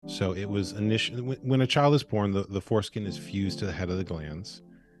So it was initially, when a child is born, the foreskin is fused to the head of the glands.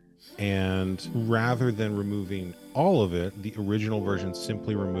 And rather than removing all of it, the original version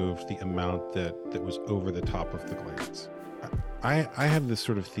simply removed the amount that was over the top of the glands. I have this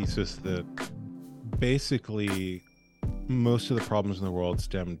sort of thesis that basically most of the problems in the world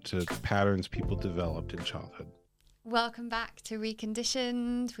stem to patterns people developed in childhood. Welcome back to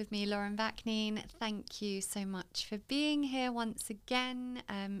Reconditioned with me, Lauren Vaknine. Thank you so much for being here once again.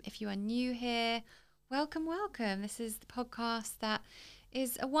 If you are new here, welcome. This is the podcast that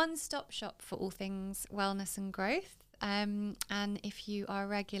is a one-stop shop for all things wellness and growth. And if you are a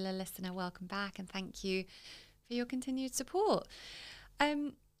regular listener, welcome back and thank you for your continued support.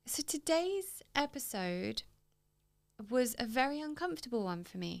 So today's episode was a very uncomfortable one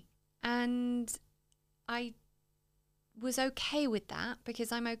for me, and I was okay with that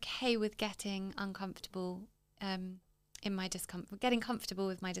because I'm okay with getting uncomfortable in my discomfort, getting comfortable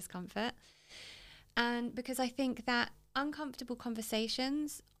with my discomfort. And because I think that uncomfortable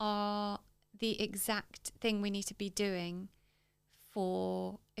conversations are the exact thing we need to be doing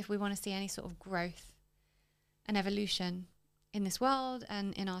for if we want to see any sort of growth and evolution in this world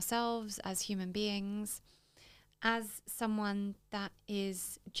and in ourselves as human beings. As someone that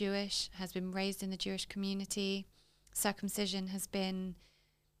is Jewish, has been raised in the Jewish community, circumcision has been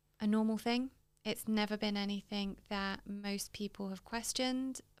a normal thing. It's never been anything that most people have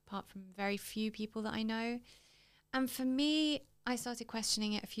questioned, apart from very few people that I know. And for me, I started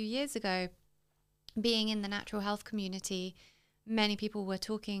questioning it a few years ago. Being in the natural health community, many people were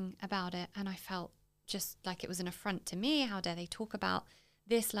talking about it, and I felt just like it was an affront to me. How dare they talk about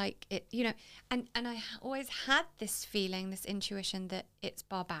this like it, you know, and I always had this feeling, this intuition that it's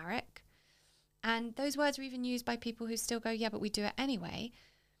barbaric. And those words are even used by people who still go, yeah, but we do it anyway.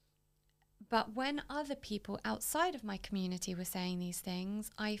 But when other people outside of my community were saying these things,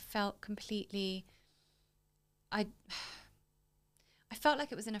 I felt completely, I felt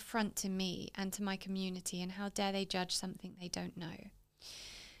like it was an affront to me and to my community, and how dare they judge something they don't know.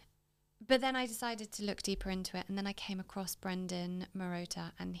 But then I decided to look deeper into it, and then I came across Brendon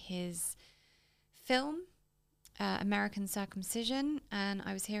Marotta and his film, American Circumcision, and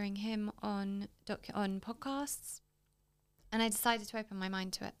I was hearing him on podcasts, and I decided to open my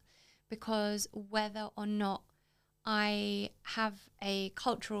mind to it, because whether or not I have a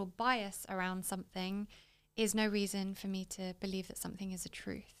cultural bias around something is no reason for me to believe that something is a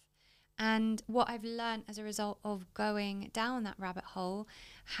truth. And what I've learned as a result of going down that rabbit hole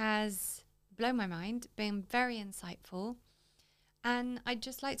has blown my mind, been very insightful. And I'd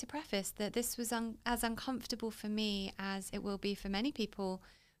just like to preface that this was as uncomfortable for me as it will be for many people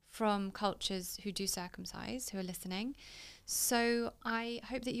from cultures who do circumcise, who are listening. So I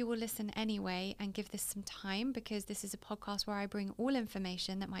hope that you will listen anyway and give this some time, because this is a podcast where I bring all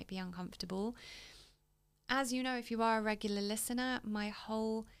information that might be uncomfortable. As you know, if you are a regular listener, my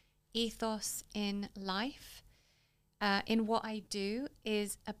whole ethos in life, in what I do,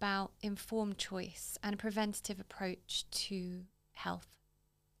 is about informed choice and a preventative approach to health.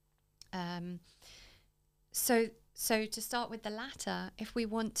 So to start with the latter, if we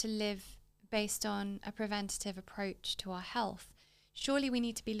want to live based on a preventative approach to our health, surely we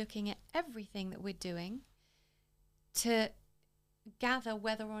need to be looking at everything that we're doing to gather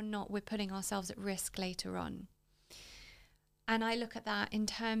whether or not we're putting ourselves at risk later on. And I look at that in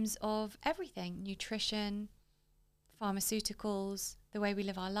terms of everything: nutrition, pharmaceuticals, the way we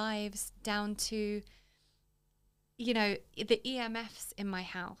live our lives, down to, you know, the EMFs in my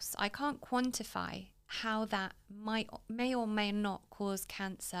house. I can't quantify how that may or may not cause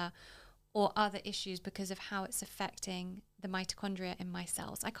cancer or other issues because of how it's affecting the mitochondria in my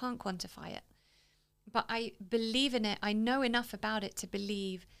cells. I can't quantify it, but I believe in it. I know enough about it to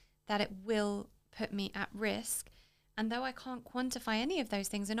believe that it will put me at risk. And though I can't quantify any of those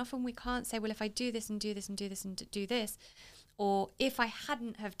things, and often we can't say, well, if I do this and do this and do this and do this, or if I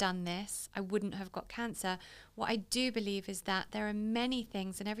hadn't have done this, I wouldn't have got cancer. What I do believe is that there are many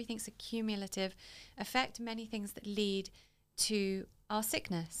things, and everything's a cumulative effect, many things that lead to our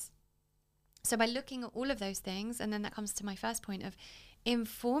sickness. So by looking at all of those things, and then that comes to my first point of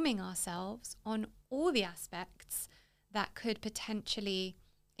informing ourselves on all the aspects that could potentially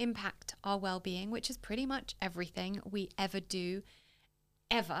impact our well-being, which is pretty much everything we ever do,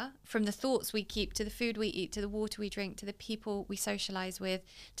 ever, from the thoughts we keep, to the food we eat, to the water we drink, to the people we socialize with,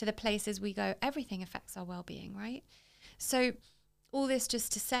 to the places we go. Everything affects our well-being, right? So all this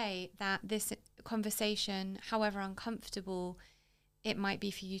just to say that this conversation, however uncomfortable it might be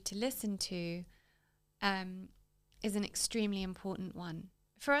for you to listen to, is an extremely important one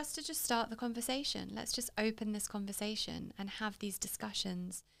for us to just start the conversation. Let's just open this conversation and have these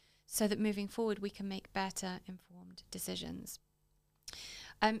discussions so that moving forward we can make better informed decisions.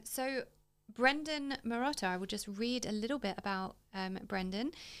 So Brendon Marotta, I will just read a little bit about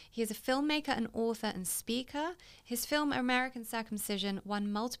Brendon. He is a filmmaker, an author, and speaker. His film American Circumcision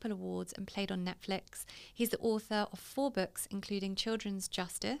won multiple awards and played on Netflix. He's the author of 4 books, including Children's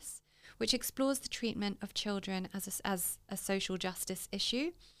Justice, which explores the treatment of children as a social justice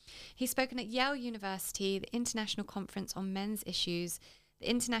issue. He's spoken at Yale University, the International Conference on Men's Issues, the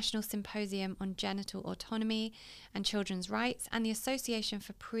International Symposium on Genital Autonomy and Children's Rights, and the Association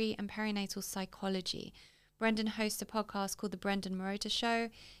for Pre- and Perinatal Psychology. Brendon hosts a podcast called The Brendon Marotta Show.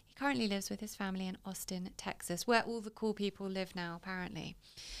 He currently lives with his family in Austin, Texas, where all the cool people live now, apparently.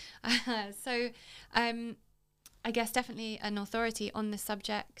 I guess definitely an authority on the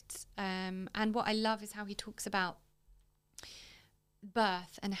subject. And what I love is how he talks about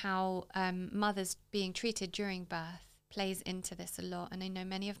birth and how mothers being treated during birth plays into this a lot. And I know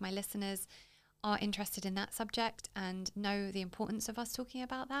many of my listeners are interested in that subject and know the importance of us talking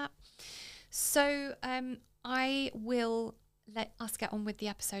about that. So I will let us get on with the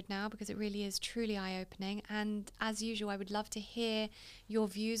episode now, because it really is truly eye-opening. And as usual, I would love to hear your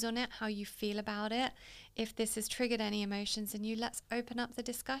views on it, how you feel about it. If this has triggered any emotions in you, let's open up the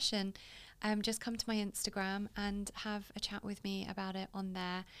discussion. Just come to my Instagram and have a chat with me about it on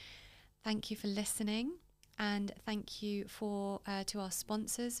there. Thank you for listening. And thank you to our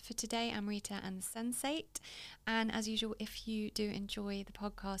sponsors for today, Amrita and Sensate. And as usual, if you do enjoy the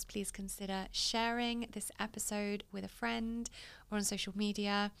podcast, please consider sharing this episode with a friend or on social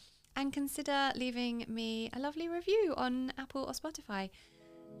media, and consider leaving me a lovely review on Apple or Spotify.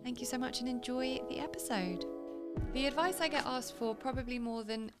 Thank you so much and enjoy the episode. The advice I get asked for probably more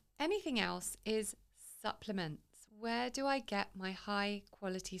than anything else is supplements. Where do I get my high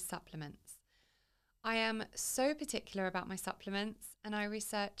quality supplements? I am so particular about my supplements, and I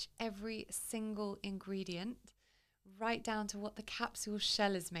research every single ingredient, right down to what the capsule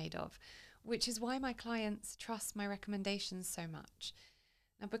shell is made of, which is why my clients trust my recommendations so much.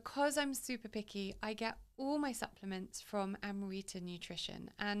 Now, because I'm super picky, I get all my supplements from Amrita Nutrition,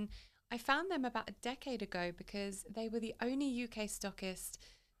 and I found them about a decade ago because they were the only UK stockist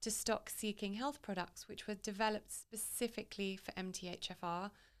to stock Seeking Health products, which were developed specifically for MTHFR.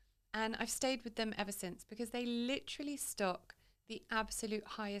 And I've stayed with them ever since, because they literally stock the absolute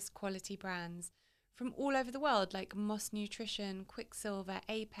highest quality brands from all over the world, like Moss Nutrition, Quicksilver,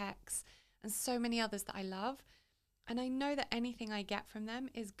 Apex, and so many others that I love. And I know that anything I get from them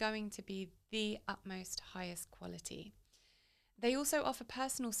is going to be the utmost highest quality. They also offer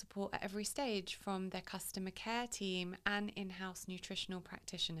personal support at every stage from their customer care team and in-house nutritional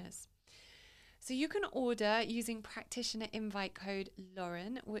practitioners. So you can order using practitioner invite code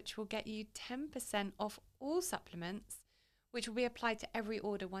Lauren, which will get you 10% off all supplements, which will be applied to every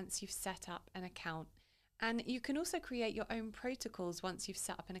order once you've set up an account. And you can also create your own protocols once you've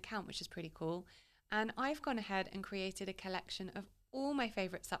set up an account, which is pretty cool. And I've gone ahead and created a collection of all my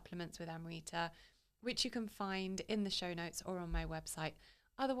favorite supplements with Amrita, which you can find in the show notes or on my website.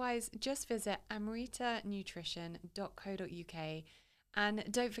 Otherwise, just visit amritanutrition.co.uk. And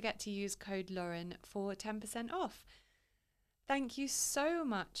don't forget to use code Lauren for 10% off. Thank you so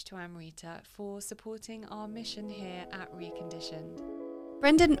much to Amrita for supporting our mission here at Reconditioned.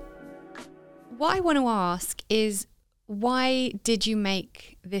 Brendon, what I want to ask is, why did you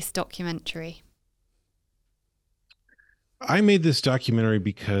make this documentary? I made this documentary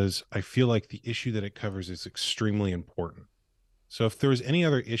because I feel like the issue that it covers is extremely important. So if there was any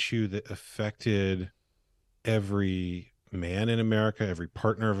other issue that affected every man in America, every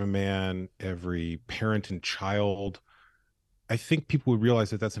partner of a man, every parent and child, I think people would realize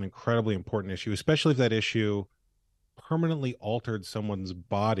that that's an incredibly important issue, especially if that issue permanently altered someone's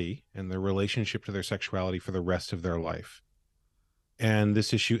body and their relationship to their sexuality for the rest of their life. And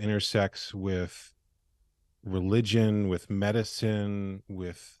this issue intersects with religion, with medicine,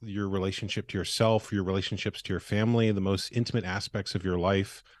 with your relationship to yourself, your relationships to your family, the most intimate aspects of your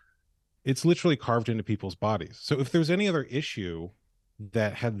life. It's literally carved into people's bodies. So if there's any other issue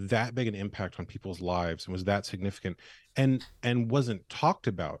that had that big an impact on people's lives and was that significant and wasn't talked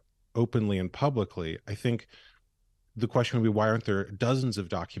about openly and publicly, I think the question would be, why aren't there dozens of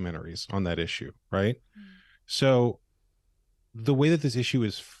documentaries on that issue, right? So the way that this issue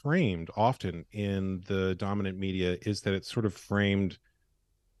is framed often in the dominant media is that it's sort of framed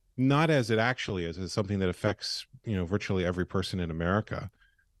not as it actually is, as something that affects, virtually every person in America,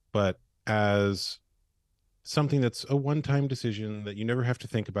 but as something that's a one-time decision that you never have to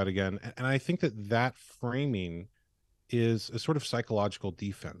think about again. And I think that framing is a sort of psychological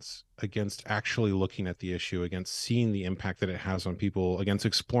defense against actually looking at the issue, against seeing the impact that it has on people, against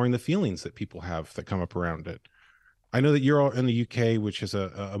exploring the feelings that people have that come up around it. I know that you're all in the UK, which is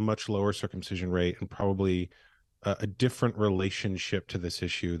a much lower circumcision rate and probably a different relationship to this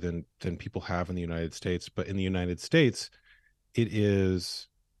issue than people have in the United States. But in the United States, it is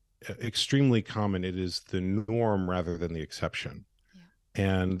extremely common. It is the norm rather than the exception. Yeah.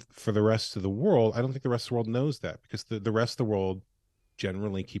 And for the rest of the world, I don't think the rest of the world knows that, because the rest of the world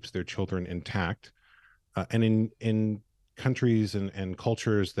generally keeps their children intact. And in countries and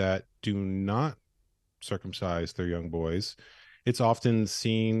cultures that do not circumcise their young boys, it's often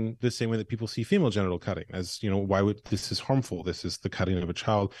seen the same way that people see female genital cutting, as, you know, why would this is harmful? This is the cutting of a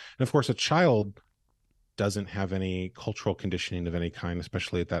child. And of course, a child doesn't have any cultural conditioning of any kind,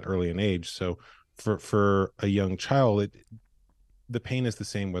 especially at that early an age. So for a young child, the pain is the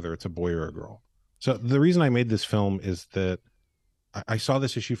same whether it's a boy or a girl. So the reason I made this film is that I saw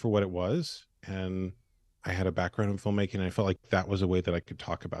this issue for what it was, and I had a background in filmmaking, and I felt like that was a way that I could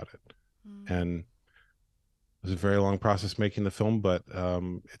talk about it. And it was a very long process making the film, but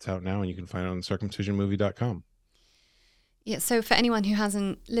it's out now, and you can find it on circumcisionmovie.com. Yeah, so for anyone who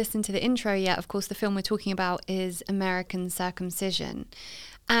hasn't listened to the intro yet, of course, the film we're talking about is American Circumcision.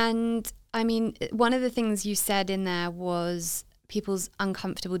 And I mean, one of the things you said in there was people's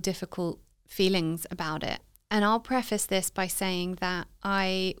uncomfortable, difficult feelings about it. And I'll preface this by saying that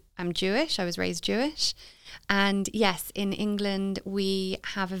I am Jewish. I was raised Jewish. And yes, in England, we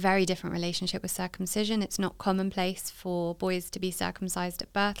have a very different relationship with circumcision. It's not commonplace for boys to be circumcised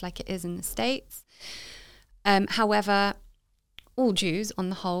at birth like it is in the States. However, all Jews on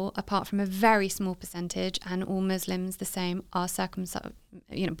the whole, apart from a very small percentage, and all Muslims the same, are circumcised,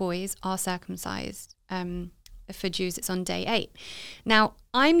 boys are circumcised. For Jews, it's on day 8. Now,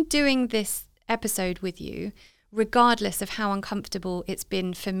 I'm doing this episode with you regardless of how uncomfortable it's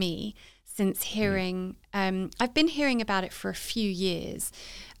been for me since hearing, I've been hearing about it for a few years.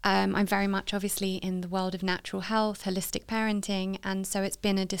 I'm very much obviously in the world of natural health, holistic parenting, and so it's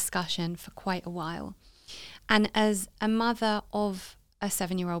been a discussion for quite a while. And as a mother of a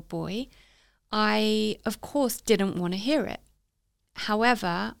 7-year-old boy, I, of course, didn't want to hear it.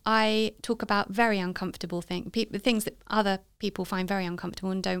 However, I talk about very uncomfortable things that other people find very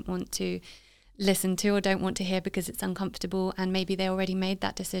uncomfortable and don't want to listen to or don't want to hear because it's uncomfortable, and maybe they already made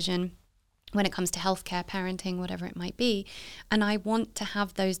that decision when it comes to healthcare, parenting, whatever it might be. And I want to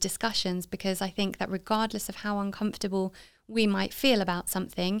have those discussions because I think that regardless of how uncomfortable we might feel about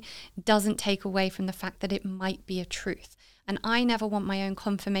something, doesn't take away from the fact that it might be a truth. And I never want my own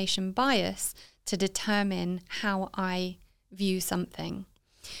confirmation bias to determine how I view something.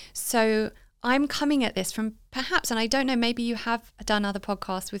 So I'm coming at this from perhaps, and I don't know, maybe you have done other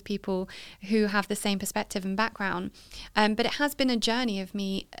podcasts with people who have the same perspective and background, but it has been a journey of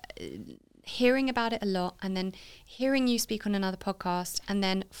me hearing about it a lot, and then hearing you speak on another podcast, and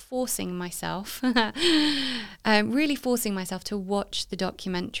then forcing myself, really forcing myself to watch the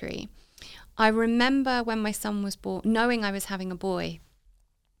documentary. I remember when my son was born, knowing I was having a boy,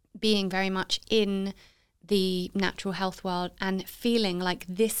 being very much in the natural health world and feeling like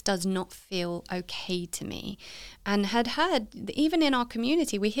this does not feel okay to me, and had heard, even in our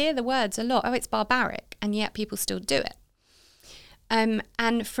community, we hear the words a lot, oh, it's barbaric, and yet people still do it.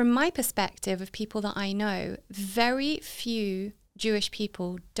 And from my perspective of people that I know, very few Jewish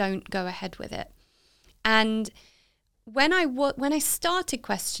people don't go ahead with it. And when I started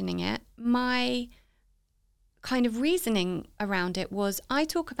questioning it, my kind of reasoning around it was, I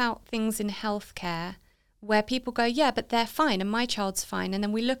talk about things in healthcare where people go, yeah, but they're fine and my child's fine. And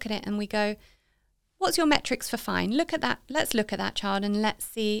then we look at it and we go, what's your metrics for fine? Look at that. Let's look at that child and let's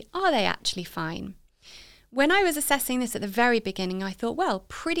see, are they actually fine? When I was assessing this at the very beginning, I thought, well,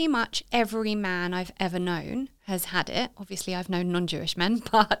 pretty much every man I've ever known has had it. Obviously, I've known non-Jewish men,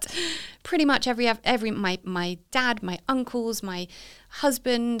 but pretty much my dad, my uncles, my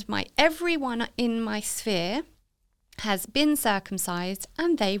husband, everyone in my sphere has been circumcised,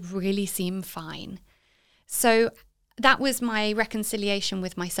 and they really seem fine. So that was my reconciliation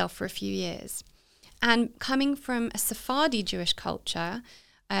with myself for a few years. And coming from a Sephardi Jewish culture,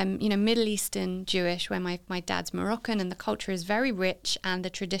 Middle Eastern Jewish, where my dad's Moroccan and the culture is very rich and the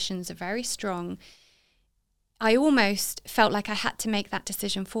traditions are very strong, I almost felt like I had to make that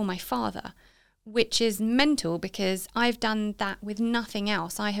decision for my father, which is mental because I've done that with nothing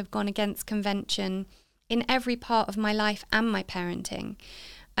else. I have gone against convention in every part of my life and my parenting,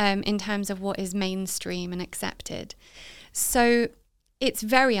 in terms of what is mainstream and accepted. So it's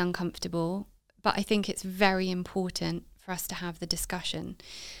very uncomfortable, but I think it's very important for us to have the discussion.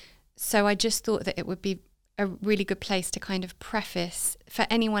 So I just thought that it would be a really good place to kind of preface for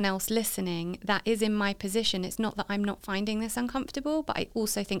anyone else listening that is in my position. It's not that I'm not finding this uncomfortable, but I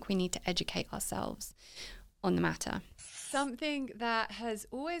also think we need to educate ourselves on the matter. Something that has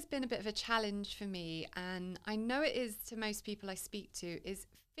always been a bit of a challenge for me, and I know it is to most people I speak to, is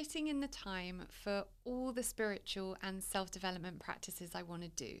fitting in the time for all the spiritual and self-development practices I want to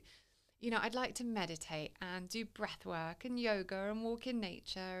do. You know, I'd like to meditate and do breath work and yoga and walk in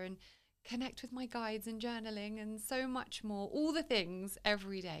nature and connect with my guides and journaling and so much more, all the things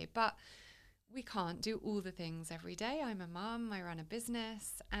every day. But we can't do all the things every day. I'm a mum, I run a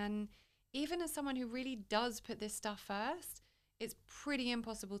business, and even as someone who really does put this stuff first, it's pretty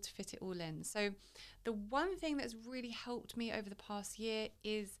impossible to fit it all in. So the one thing that's really helped me over the past year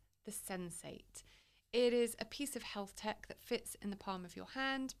is the Sensate. It is a piece of health tech that fits in the palm of your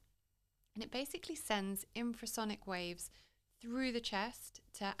hand, and it basically sends infrasonic waves through the chest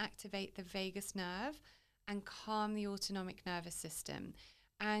to activate the vagus nerve and calm the autonomic nervous system.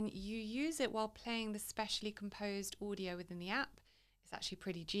 And you use it while playing the specially composed audio within the app. It's actually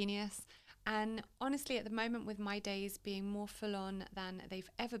pretty genius. And honestly, at the moment, with my days being more full on than they've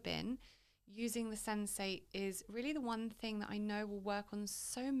ever been, using the Sensate is really the one thing that I know will work on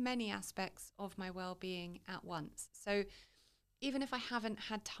so many aspects of my well-being at once. So even if I haven't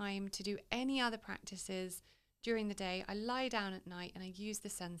had time to do any other practices during the day, I lie down at night and I use the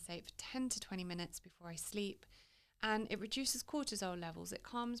Sensate for 10 to 20 minutes before I sleep. And it reduces cortisol levels. It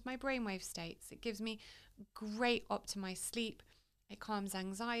calms my brainwave states. It gives me great optimized sleep. It calms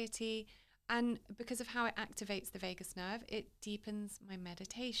anxiety. And because of how it activates the vagus nerve, it deepens my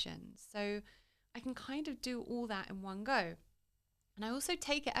meditation. So I can kind of do all that in one go. And I also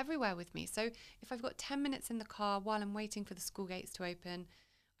take it everywhere with me. So if I've got 10 minutes in the car while I'm waiting for the school gates to open,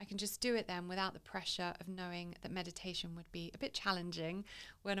 I can just do it then without the pressure of knowing that meditation would be a bit challenging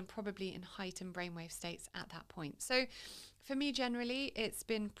when I'm probably in heightened brainwave states at that point. So for me, generally, it's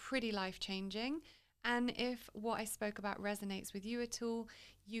been pretty life-changing. And if what I spoke about resonates with you at all,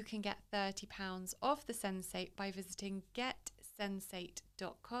 you can get £30 off the Sensate by visiting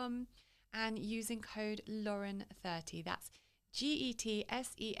getsensate.com and using code Lauren30. That's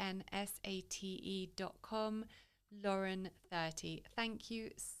GETSENSATE.com, Lauren30. Thank you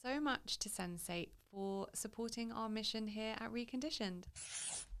so much to Sensate for supporting our mission here at Reconditioned.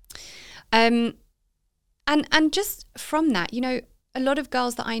 And just from that, you know, a lot of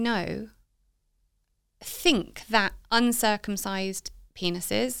girls that I know think that uncircumcised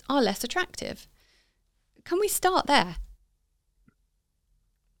penises are less attractive. Can we start there?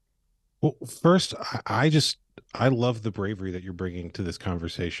 Well, first, I love the bravery that you're bringing to this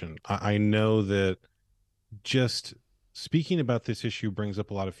conversation. I know that just speaking about this issue brings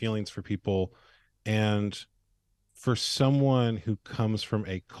up a lot of feelings for people. And for someone who comes from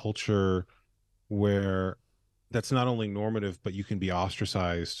a culture where that's not only normative, but you can be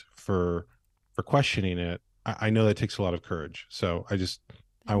ostracized for questioning it, I know that takes a lot of courage. So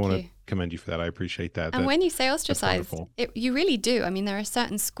I want to commend you for that. I appreciate that. And when you say ostracized, you really do. I mean, there are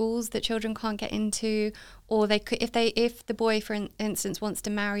certain schools that children can't get into, or they could, if the boy, for instance, wants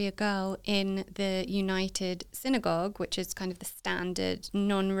to marry a girl in the United Synagogue, which is kind of the standard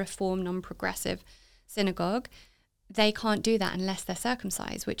non-reform, non-progressive synagogue, they can't do that unless they're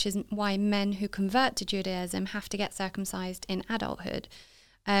circumcised, which is why men who convert to Judaism have to get circumcised in adulthood.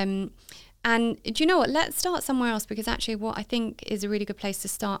 And do you know what? Let's start somewhere else, because actually what I think is a really good place to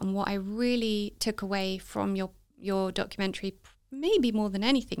start, and what I really took away from your documentary, maybe more than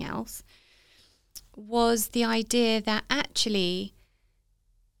anything else, was the idea that actually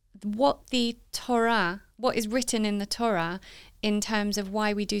what is written in the Torah in terms of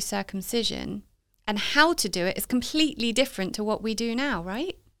why we do circumcision and how to do it is completely different to what we do now,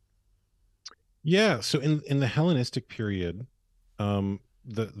 right? Yeah. So in the Hellenistic period,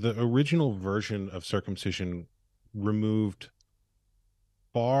 the original version of circumcision removed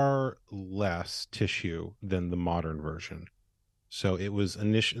far less tissue than the modern version. So it was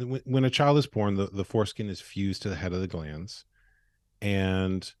initially, when a child is born, the foreskin is fused to the head of the glands,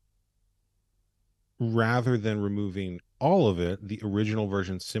 and rather than removing all of it, the original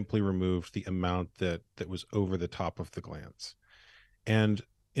version simply removed the amount that was over the top of the glands. And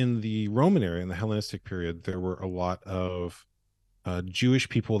in the Roman era, in the Hellenistic period, there were a lot of Jewish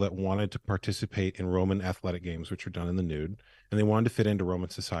people that wanted to participate in Roman athletic games, which are done in the nude, and they wanted to fit into Roman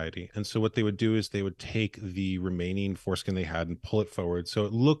society. And so what they would do is they would take the remaining foreskin they had and pull it forward so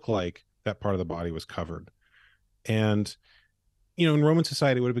it looked like that part of the body was covered. And in Roman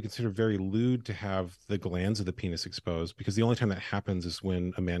society, it would have been considered very lewd to have the glands of the penis exposed, because the only time that happens is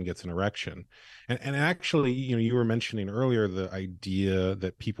when a man gets an erection. And actually, you were mentioning earlier the idea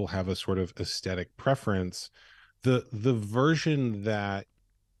that people have a sort of aesthetic preference. The version that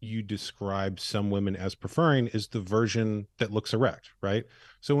you describe some women as preferring is the version that looks erect, right?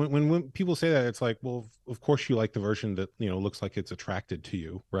 So when people say that, it's like, well, of course you like the version that looks like it's attracted to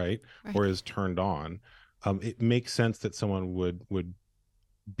you, right? Or Right. is turned on. It makes sense that someone would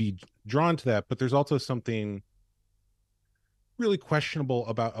be drawn to that, but there's also something really questionable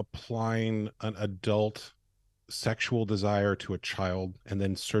about applying an adult sexual desire to a child and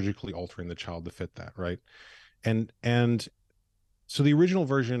then surgically altering the child to fit that, right? And so the original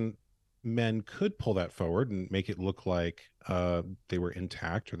version, men could pull that forward and make it look like they were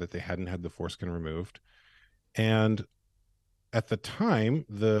intact, or that they hadn't had the foreskin removed. And at the time,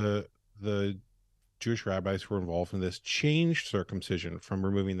 the Jewish rabbis who were involved in this changed circumcision from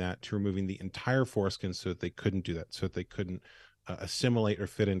removing that to removing the entire foreskin, so that they couldn't do that, so that they couldn't assimilate or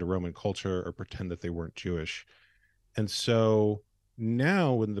fit into Roman culture or pretend that they weren't Jewish. And so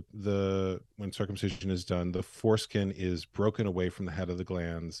now, when when circumcision is done, the foreskin is broken away from the head of the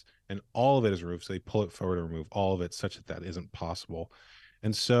glands, and all of it is removed. So they pull it forward and remove all of it, such that that isn't possible.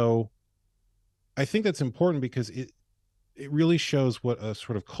 And so I think that's important, because it really shows what a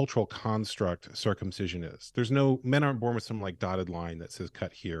sort of cultural construct circumcision is. There's no Men aren't born with some like dotted line that says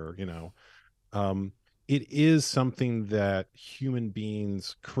cut here. Um, it is something that human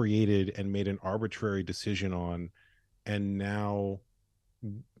beings created and made an arbitrary decision on, and now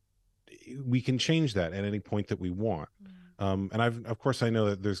we can change that at any point that we want. Mm. And of course, I know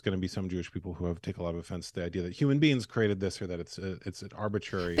that there's going to be some Jewish people who have taken a lot of offense to the idea that human beings created this, or that it's an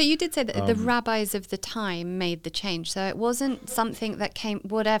arbitrary. But you did say that the Um, rabbis of the time made the change. So it wasn't something that came,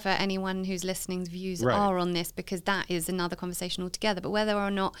 whatever anyone who's listening's views right. are on this, because that is another conversation altogether. But whether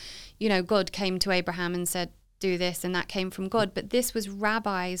or not, God came to Abraham and said, do this, and that came from God. But this was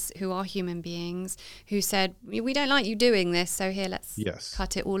rabbis who are human beings who said, we don't like you doing this, so here, let's Yes.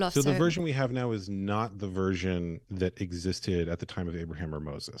 cut it all off. So the version we have now is not the version that existed at the time of Abraham or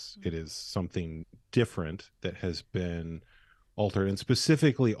Moses. It is something different that has been altered, and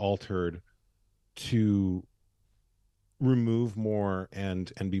specifically altered to remove more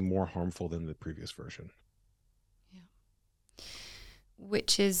and be more harmful than the previous version. Yeah.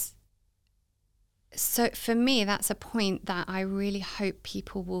 Which is, so for me, that's a point that I really hope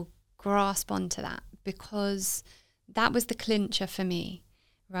people will grasp onto, that, because that was the clincher for me,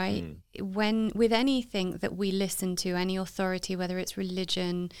 right? When, with anything that we listen to, any authority, whether it's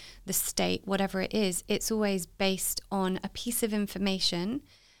religion, the state, whatever it is, it's always based on a piece of information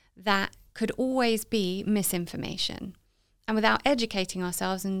that could always be misinformation. And without educating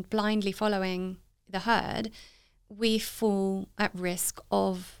ourselves and blindly following the herd, we fall at risk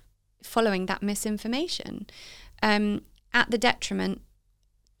of following that misinformation at the detriment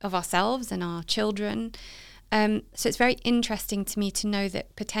of ourselves and our children. So it's very interesting to me to know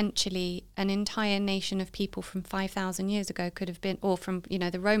that potentially an entire nation of people from 5,000 years ago could have been, or from,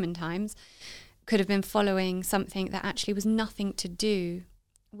 the Roman times, could have been following something that actually was nothing to do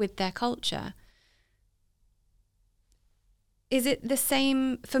with their culture. Is it the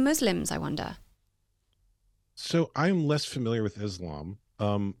same for Muslims, I wonder? So I'm less familiar with Islam.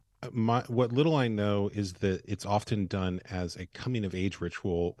 What little I know is that it's often done as a coming of age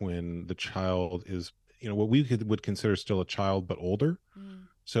ritual when the child is, what we would consider still a child but older.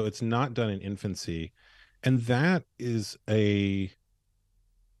 So it's not done in infancy, and that is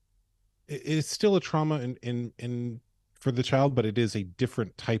it's still a trauma in for the child, but it is a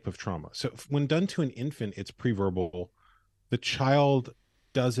different type of trauma. So when done to an infant, it's pre-verbal. The child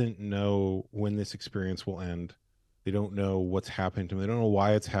doesn't know when this experience will end. They don't know what's happening to them. They don't know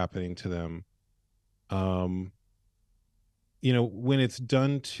why it's happening to them. Um, when it's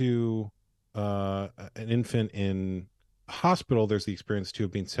done to an infant in a hospital, there's the experience too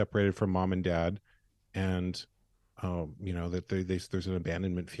of being separated from mom and dad, and that there's an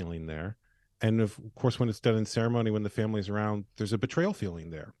abandonment feeling there. And of course, when it's done in ceremony, when the family's around, there's a betrayal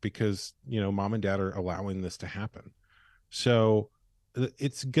feeling there, because mom and dad are allowing this to happen. So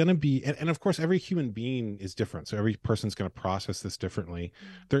it's going to be, and of course, every human being is different. So every person's going to process this differently.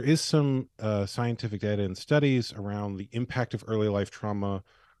 There is some scientific data and studies around the impact of early life trauma.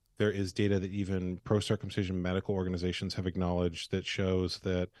 There is data that even pro-circumcision medical organizations have acknowledged that shows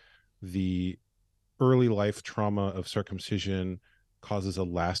that the early life trauma of circumcision causes a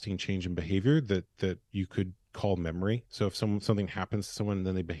lasting change in behavior that you could call memory. So if something happens to someone and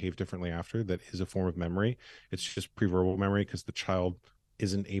then they behave differently after, that is a form of memory. It's just pre-verbal memory, because the child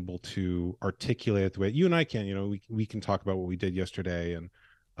isn't able to articulate it the way you and I can. You know, we can talk about what we did yesterday and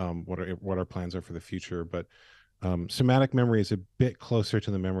what our plans are for the future, but somatic memory is a bit closer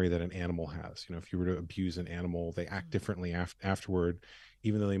to the memory that an animal has. You know, if you were to abuse an animal, they act differently afterward,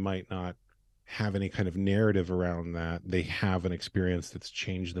 even though they might not have any kind of narrative around that. They have an experience that's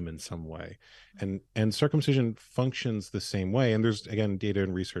changed them in some way, and circumcision functions the same way. And there's again data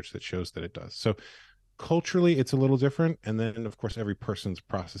and research that shows that it does. So culturally, it's a little different, and then of course every person's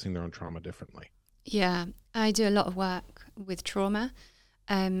processing their own trauma differently. Yeah, I do a lot of work with trauma.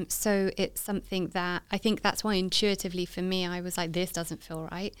 So it's something that I think that's why intuitively for me, I was like, this doesn't feel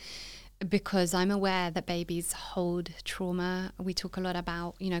right, because I'm aware that babies hold trauma. We talk a lot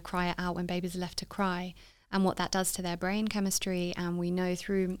about, cry it out when babies are left to cry and what that does to their brain chemistry. And we know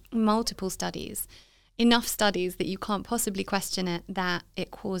through multiple studies, enough studies that you can't possibly question it, that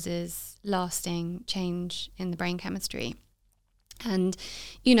it causes lasting change in the brain chemistry. And,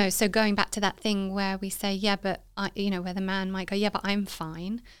 so going back to that thing where we say, yeah, but, where the man might go, yeah, but I'm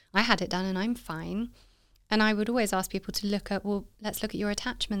fine. I had it done and I'm fine. And I would always ask people to look at, well, let's look at your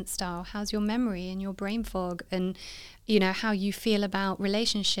attachment style. How's your memory and your brain fog and, how you feel about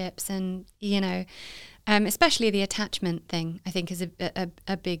relationships and, especially the attachment thing, I think is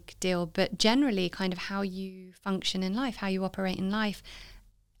a big deal. But generally kind of how you function in life, how you operate in life.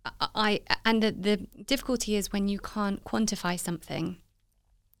 The difficulty is when you can't quantify something,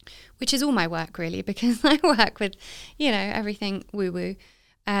 which is all my work really, because I work with, everything woo-woo.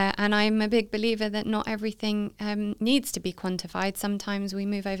 And I'm a big believer that not everything needs to be quantified. Sometimes we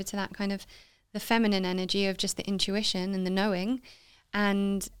move over to that kind of the feminine energy of just the intuition and the knowing,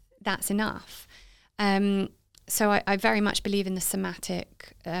 and that's enough. So I very much believe in the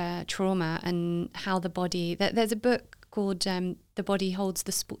somatic trauma and how the body, there's a book called The Body Holds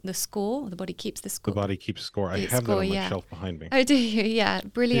the Score, or The Body Keeps the Score. The Body Keeps Score. I have that on my shelf behind me. Oh, do you? Yeah,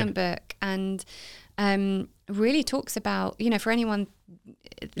 brilliant book. And really talks about, for anyone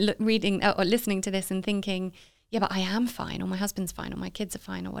reading or listening to this and thinking, yeah, but I am fine, or my husband's fine, or my kids are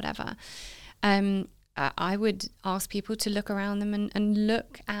fine, or whatever. I would ask people to look around them and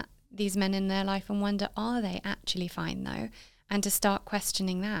look at these men in their life and wonder, are they actually fine though? And to start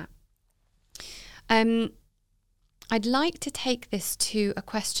questioning that. I'd like to take this to a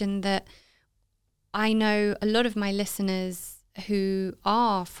question that I know a lot of my listeners who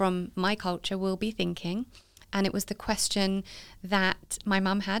are from my culture will be thinking. And it was the question that my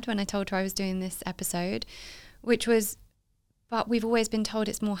mum had when I told her I was doing this episode, which was, but we've always been told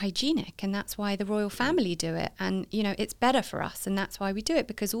it's more hygienic and that's why the royal family do it. And, it's better for us. And that's why we do it,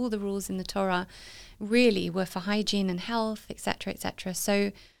 because all the rules in the Torah really were for hygiene and health, et cetera, et cetera.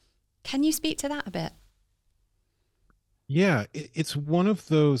 So can you speak to that a bit? Yeah, it's one of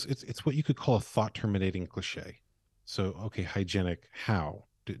those, it's what you could call a thought terminating cliche. So, okay, hygienic, how?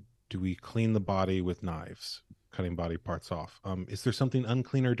 Do we clean the body with knives, cutting body parts off? Is there something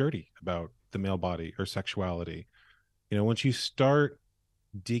unclean or dirty about the male body or sexuality? Once you start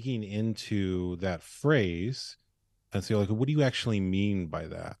digging into that phrase and say, like, what do you actually mean by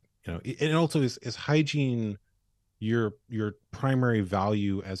that? And also is hygiene your primary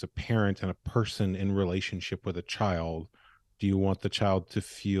value as a parent and a person in relationship with a child? Do you want the child to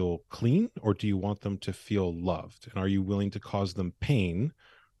feel clean, or do you want them to feel loved? And are you willing to cause them pain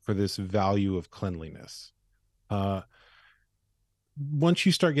for this value of cleanliness? Once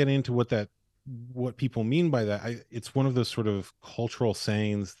you start getting into what people mean by that, it's one of those sort of cultural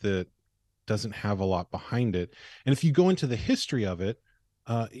sayings that doesn't have a lot behind it. And if you go into the history of it,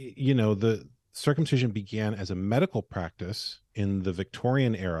 the circumcision began as a medical practice in the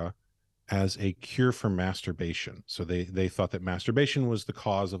Victorian era as a cure for masturbation. So they thought that masturbation was the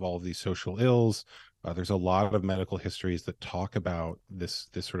cause of all of these social ills. There's a lot of medical histories that talk about this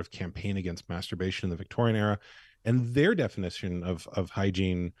sort of campaign against masturbation in the Victorian era, and their definition of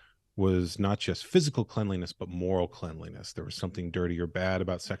hygiene was not just physical cleanliness but moral cleanliness. There was something dirty or bad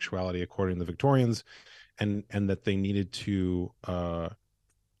about sexuality according to the Victorians, and that they needed to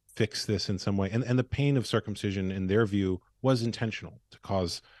fix this in some way. And the pain of circumcision, in their view, was intentional to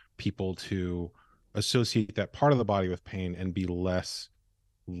cause people to associate that part of the body with pain and be less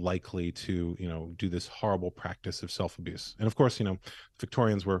likely to, do this horrible practice of self-abuse. And of course,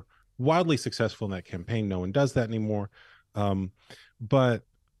 Victorians were wildly successful in that campaign. No one does that anymore. But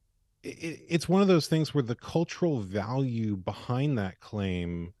it's one of those things where the cultural value behind that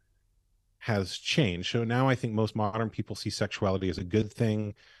claim has changed. So now I think most modern people see sexuality as a good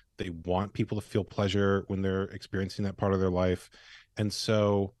thing. They want people to feel pleasure when they're experiencing that part of their life. And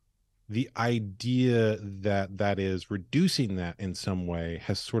so the idea that is reducing that in some way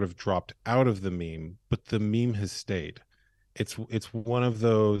has sort of dropped out of the meme, but the meme has stayed. It's one of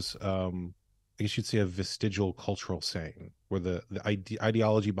those, I guess you'd say, a vestigial cultural saying where the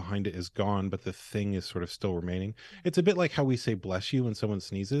ideology behind it is gone, but the thing is sort of still remaining. It's a bit like how we say bless you when someone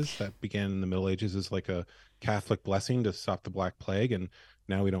sneezes. That began in the Middle Ages as like a Catholic blessing to stop the Black Plague, and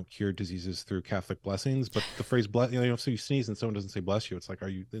now we don't cure diseases through Catholic blessings. But the phrase bless, so you sneeze and someone doesn't say bless you, it's like, are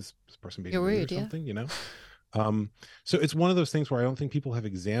you this person being You're rude or rude, yeah. something, um, so it's one of those things where I don't think people have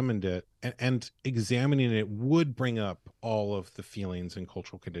examined it, and examining it would bring up all of the feelings and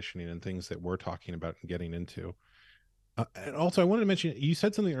cultural conditioning and things that we're talking about and getting into. And also, I wanted to mention, you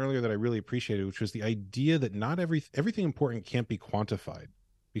said something earlier that I really appreciated, which was the idea that not everything important can't be quantified,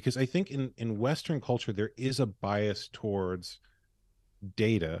 because I think in Western culture there is a bias towards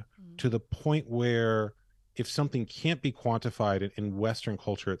data Mm. to the point where if something can't be quantified in Western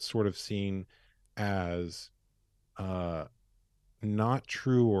culture, it's sort of seen as uh, not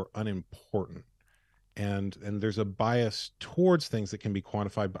true or unimportant. And there's a bias towards things that can be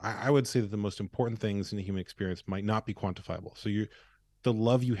quantified, but I would say that the most important things in the human experience might not be quantifiable. So the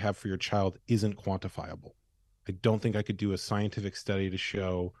love you have for your child isn't quantifiable. I don't think I could do a scientific study to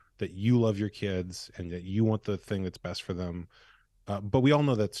show that you love your kids and that you want the thing that's best for them. But we all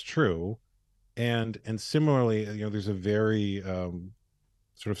know that's true. And similarly, there's a very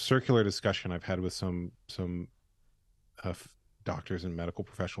sort of circular discussion I've had with some uh, doctors and medical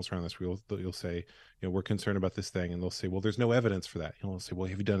professionals around this. You'll say, we're concerned about this thing, and they'll say, well, there's no evidence for that. You'll say, well,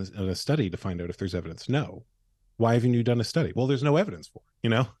 have you done a study to find out if there's evidence? No. Why haven't you done a study? Well, there's no evidence for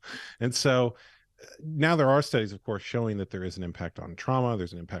it. And so now there are studies, of course, showing that there is an impact on trauma,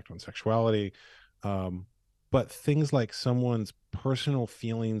 there's an impact on sexuality, um, but things like someone's personal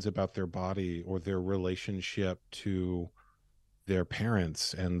feelings about their body or their relationship to their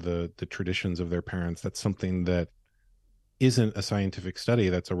parents and the traditions of their parents, that's something that isn't a scientific study,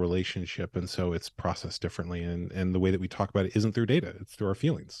 that's a relationship, and so it's processed differently, and the way that we talk about it isn't through data, it's through our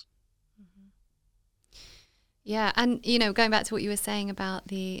feelings. Mhm. Yeah, and going back to what you were saying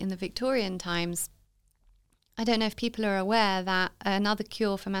about in the Victorian times, I don't know if people are aware that another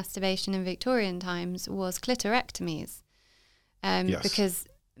cure for masturbation in Victorian times was clitorectomies, Yes. because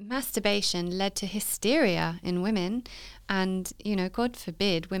masturbation led to hysteria in women, and God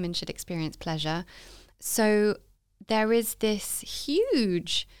forbid women should experience pleasure. So there is this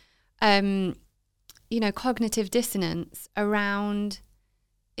huge, cognitive dissonance around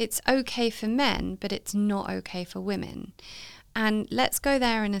it's okay for men, but it's not okay for women. And let's go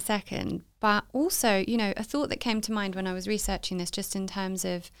there in a second. But also, a thought that came to mind when I was researching this, just in terms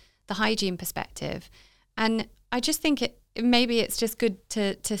of the hygiene perspective. And I just think maybe it's just good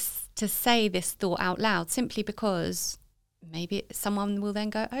to say this thought out loud, simply because maybe someone will then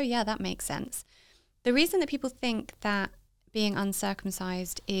go, oh yeah, that makes sense. The reason that people think that being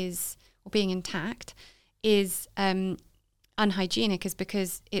uncircumcised or being intact is unhygienic is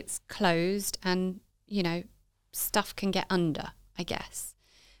because it's closed and, stuff can get under, I guess.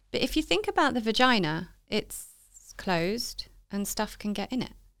 But if you think about the vagina, it's closed and stuff can get in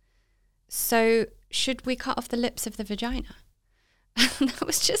it. So should we cut off the lips of the vagina? That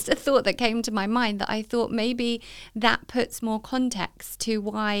was just a thought that came to my mind, that I thought maybe that puts more context to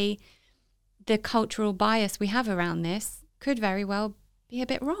why the cultural bias we have around this could very well be a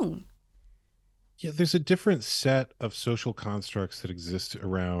bit wrong. Yeah, there's a different set of social constructs that exist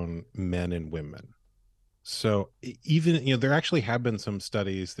around men and women. So even, there actually have been some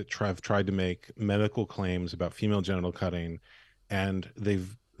studies that have tried to make medical claims about female genital cutting, and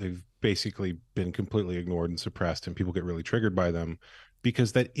they've basically been completely ignored and suppressed, and people get really triggered by them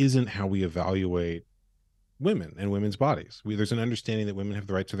because that isn't how we evaluate women and women's bodies. There's an understanding that women have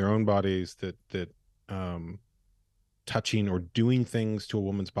the right to their own bodies, that um, touching or doing things to a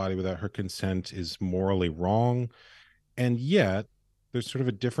woman's body without her consent is morally wrong. And yet there's sort of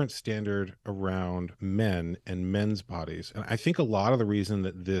a different standard around men and men's bodies. And I think a lot of the reason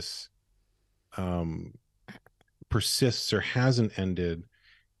that this um, persists or hasn't ended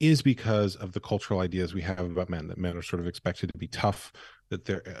is because of the cultural ideas we have about men, that men are sort of expected to be tough, that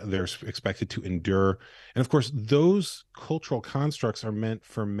they're expected to endure. And of course, those cultural constructs are meant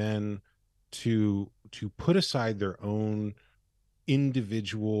for men to put aside their own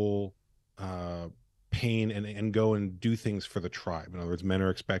individual uh, pain and go and do things for the tribe. In other words, men are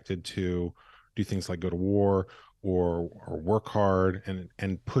expected to do things like go to war or work hard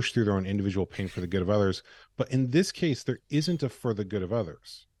and push through their own individual pain for the good of others. But in this case, there isn't a for the good of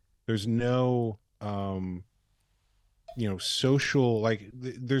others. There's no social, like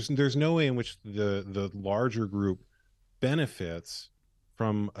there's no way in which the larger group benefits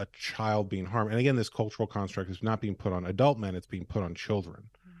from a child being harmed. And again, this cultural construct is not being put on adult men, it's being put on children.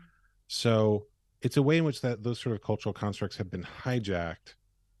 So it's a way in which that those sort of cultural constructs have been hijacked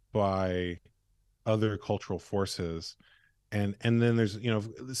by other cultural forces. And then there's,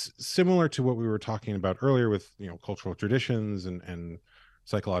 similar to what we were talking about earlier with, cultural traditions and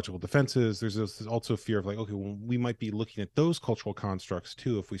psychological defenses. There's this also fear of like, okay, well, we might be looking at those cultural constructs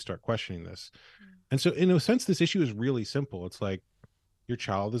too if we start questioning this. And so in a sense, this issue is really simple. It's like, your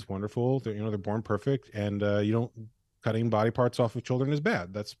child is wonderful. They're born perfect, and you don't, cutting body parts off of children is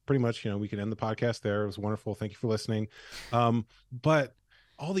bad. That's pretty much, we can end the podcast there. It was wonderful. Thank you for listening. But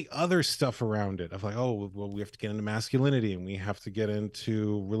all the other stuff around it of like, oh, well, we have to get into masculinity, and we have to get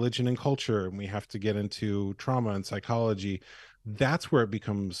into religion and culture, and we have to get into trauma and psychology. That's where it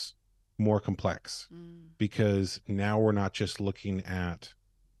becomes more complex, because now we're not just looking at,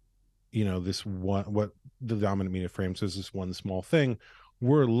 this one, what the dominant media frames as this one small thing.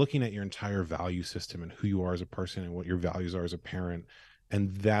 We're looking at your entire value system and who you are as a person and what your values are as a parent.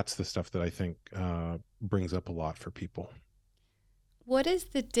 And that's the stuff that I think brings up a lot for people. What is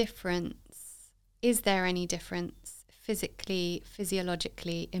the difference? Is there any difference physically,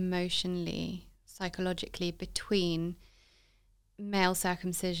 physiologically, emotionally, psychologically between male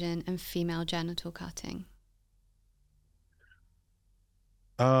circumcision and female genital cutting?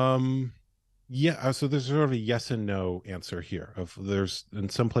 Yeah, so there's sort of a yes and no answer here. Of there's, in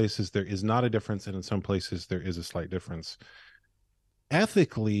some places there is not a difference, and in some places there is a slight difference.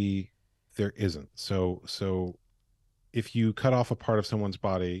 Ethically, there isn't. So if you cut off a part of someone's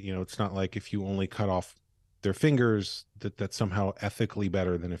body, it's not like if you only cut off their fingers that's somehow ethically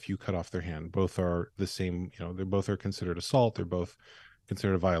better than if you cut off their hand. Both are the same. They both are considered assault. They're both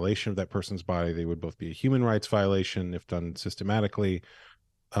considered a violation of that person's body. They would both be a human rights violation if done systematically.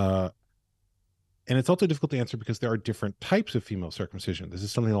 And it's also difficult to answer because there are different types of female circumcision. This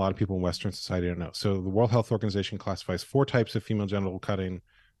is something a lot of people in Western society don't know. So the World Health Organization classifies 4 types of female genital cutting.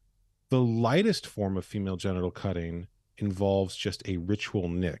 The lightest form of female genital cutting involves just a ritual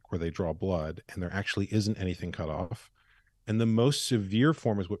nick where they draw blood and there actually isn't anything cut off. And the most severe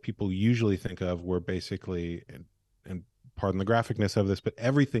form is what people usually think of, where basically, and pardon the graphicness of this, but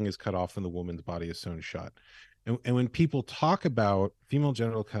everything is cut off and the woman's body is sewn shut. And when people talk about female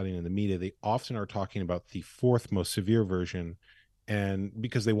genital cutting in the media, they often are talking about the 4th most severe version, and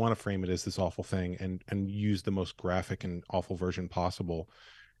because they want to frame it as this awful thing and use the most graphic and awful version possible.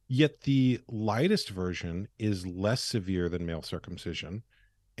 Yet the lightest version is less severe than male circumcision.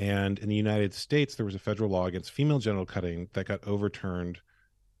 And in the United States, there was a federal law against female genital cutting that got overturned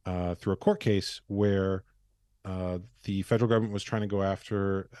through a court case where the federal government was trying to go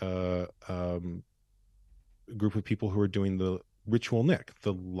after a group of people who were doing the ritual nick,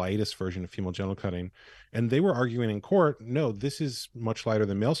 the lightest version of female genital cutting. And they were arguing in court, no, this is much lighter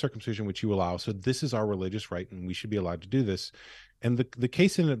than male circumcision, which you allow. So this is our religious right, and we should be allowed to do this. And the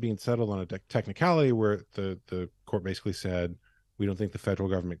case ended up being settled on a technicality where the court basically said, we don't think the federal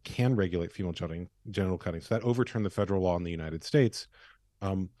government can regulate female genital cutting. So that overturned the federal law in the United States.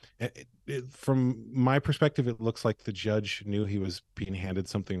 From my perspective, it looks like the judge knew he was being handed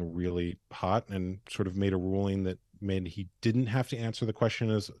something really hot and sort of made a ruling that made he didn't have to answer the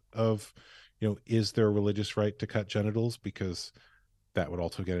question of, is there a religious right to cut genitals? Because that would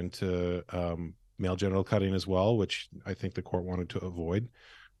also get into male genital cutting as well, which I think the court wanted to avoid.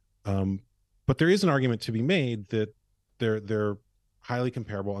 But there is an argument to be made that they're highly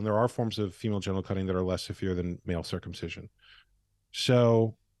comparable, and there are forms of female genital cutting that are less severe than male circumcision.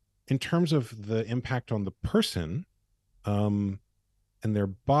 So in terms of the impact on the person and their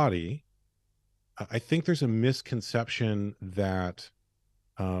body, I think there's a misconception that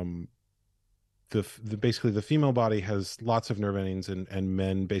basically the female body has lots of nerve endings and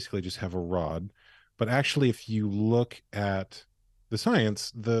men basically just have a rod. But actually, if you look at the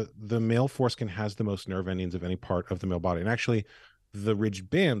science, the male foreskin has the most nerve endings of any part of the male body. And actually, the ridged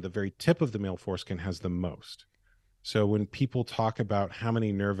band, the very tip of the male foreskin, has the most. So when people talk about how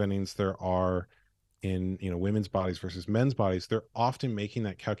many nerve endings there are in women's bodies versus men's bodies, they're often making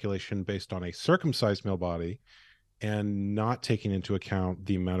that calculation based on a circumcised male body and not taking into account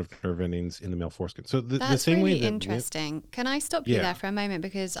the amount of nerve endings in the male foreskin. So the same really way that interesting. Can I stop you there for a moment?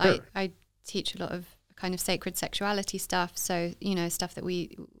 Because sure. I teach a lot of kind of sacred sexuality stuff. So, stuff that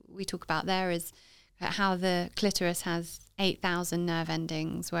we talk about there is how the clitoris has 8,000 nerve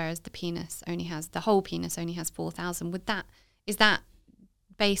endings, whereas the whole penis only has 4,000. Is that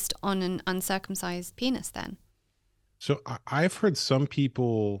based on an uncircumcised penis then? So I've heard some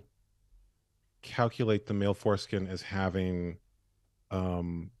people calculate the male foreskin as having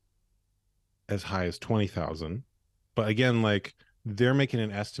as high as 20,000. But again, like they're making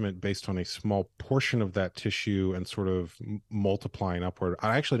an estimate based on a small portion of that tissue and sort of multiplying upward.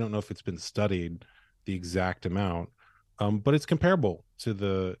 I actually don't know if it's been studied the exact amount, but it's comparable to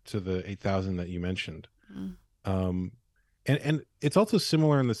the 8,000 that you mentioned. Mm. And it's also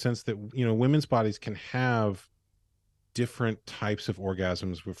similar in the sense that, you know, women's bodies can have different types of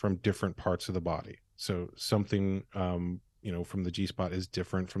orgasms from different parts of the body. So something, you know, from the G spot is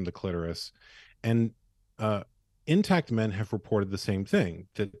different from the clitoris. And intact men have reported the same thing,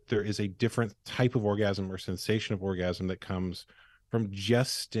 that there is a different type of orgasm or sensation of orgasm that comes from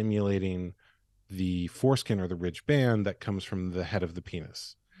just stimulating the foreskin or the ridge band that comes from the head of the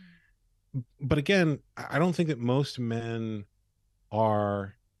penis. But again, I don't think that most men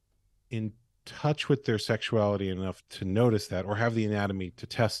are in touch with their sexuality enough to notice that or have the anatomy to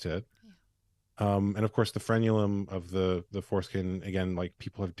test it. And of course, the frenulum of the foreskin, again, like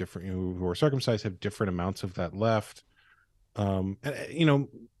people have different, who are circumcised have different amounts of that left. And you know,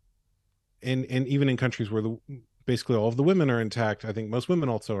 and even in countries where basically all of the women are intact, I think most women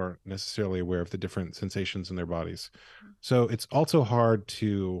also aren't necessarily aware of the different sensations in their bodies. So it's also hard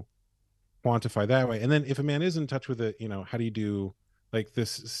to quantify that way. And then if a man is in touch with it, you know, how do you do like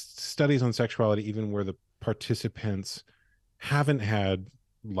this studies on sexuality, even where the participants haven't had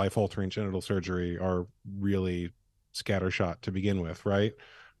life altering genital surgery, are really scattershot to begin with, right?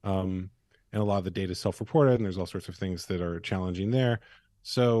 And a lot of the data is self-reported, and there's all sorts of things that are challenging there.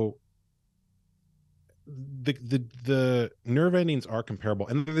 So the nerve endings are comparable,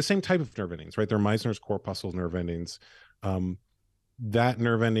 and they're the same type of nerve endings, right? They're Meissner's corpuscle nerve endings. That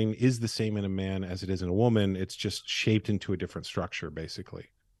nerve ending is the same in a man as it is in a woman. It's just shaped into a different structure,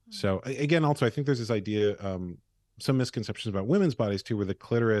 basically. So again, also, I think there's this idea, some misconceptions about women's bodies too, where the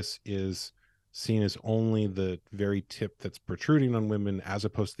clitoris is seen as only the very tip that's protruding on women, as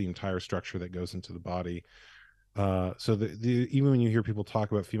opposed to the entire structure that goes into the body. So even when you hear people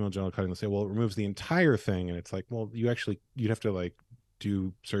talk about female genital cutting, they say, well, it removes the entire thing. And it's like, well, you'd have to like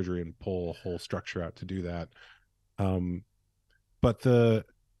do surgery and pull a whole structure out to do that. But the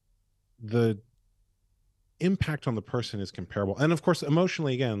impact on the person is comparable. And of course,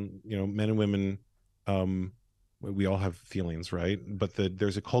 emotionally, again, you know, men and women, we all have feelings, right? But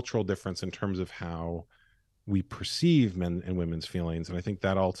there's a cultural difference in terms of how we perceive men and women's feelings. And I think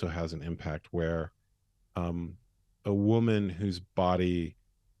that also has an impact, where a woman whose body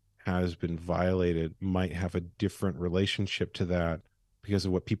has been violated might have a different relationship to that because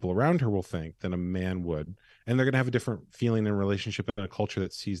of what people around her will think than a man would. And they're going to have a different feeling and relationship in a culture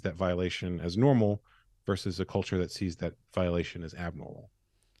that sees that violation as normal versus a culture that sees that violation as abnormal.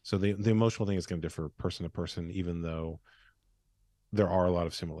 So the emotional thing is going to differ person to person, even though there are a lot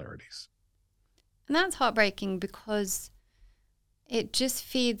of similarities. And that's heartbreaking, because it just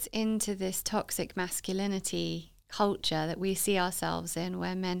feeds into this toxic masculinity culture that we see ourselves in,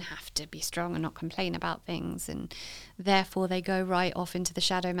 where men have to be strong and not complain about things, and therefore they go right off into the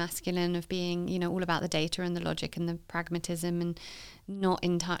shadow masculine of being, you know, all about the data and the logic and the pragmatism, and not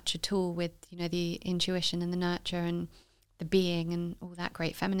in touch at all with, you know, the intuition and the nurture and the being and all that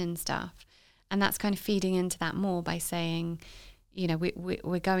great feminine stuff. And that's kind of feeding into that more by saying, you know,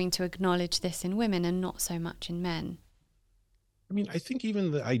 we're going to acknowledge this in women and not so much in men. I mean, I think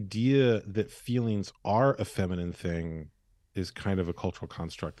even the idea that feelings are a feminine thing is kind of a cultural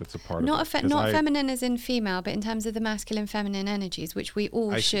construct that's a part of it. Not feminine as in female, but in terms of the masculine feminine energies, which we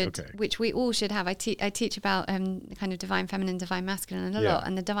all should have. I teach about kind of divine feminine, divine masculine a lot,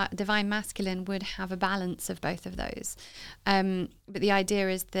 and the divine masculine would have a balance of both of those. But the idea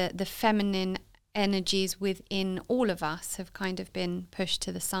is that the feminine energies within all of us have kind of been pushed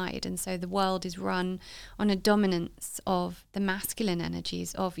to the side, and so the world is run on a dominance of the masculine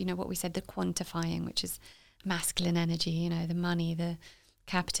energies of, you know, what we said, the quantifying, which is masculine energy, you know, the money, the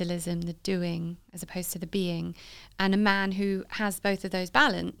capitalism, the doing, as opposed to the being. And a man who has both of those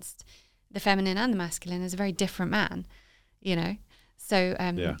balanced, the feminine and the masculine, is a very different man, you know. So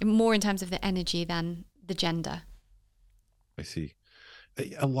more in terms of the energy than the gender. I see.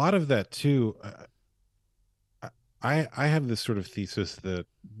 A lot of that too, I have this sort of thesis that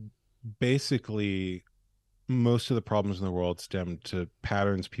basically most of the problems in the world stem to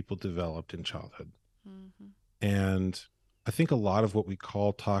patterns people developed in childhood. Mm-hmm. And I think a lot of what we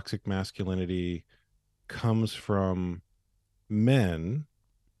call toxic masculinity comes from men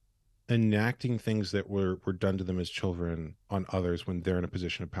enacting things that were done to them as children on others when they're in a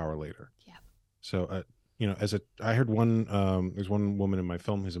position of power later. Yeah. So you know, I heard one, there's one woman in my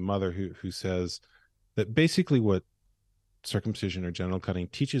film who's a mother who says that basically what circumcision or genital cutting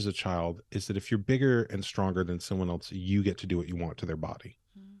teaches a child is that if you're bigger and stronger than someone else, you get to do what you want to their body.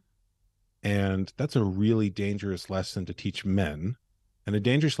 And that's a really dangerous lesson to teach men, and a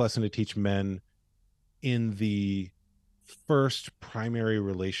dangerous lesson to teach men in the first primary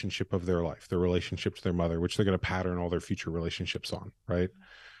relationship of their life, their relationship to their mother, which they're going to pattern all their future relationships on, right?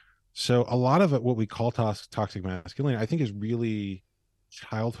 So a lot of it, what we call toxic masculinity, I think is really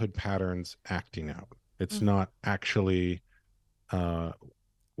childhood patterns acting out. It's Mm-hmm. not actually uh,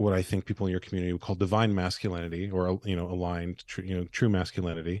 what I think people in your community would call divine masculinity, or aligned, true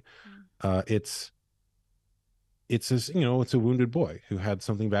masculinity. It's it's a wounded boy who had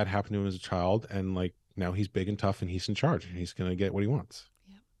something bad happen to him as a child, and like now he's big and tough and he's in charge and he's gonna get what he wants.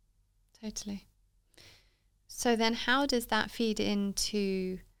 Yeah, totally. So then how does that feed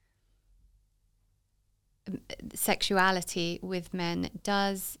into sexuality with men?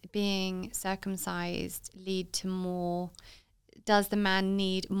 Does being circumcised lead to more, does the man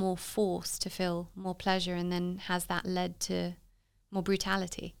need more force to feel more pleasure, and then has that led to more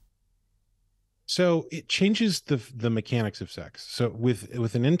brutality? So it changes the mechanics of sex. So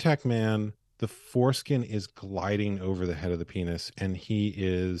with an intact man, the foreskin is gliding over the head of the penis, and he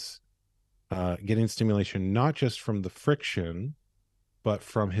is getting stimulation not just from the friction, but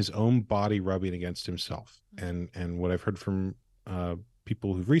from his own body rubbing against himself. And what I've heard from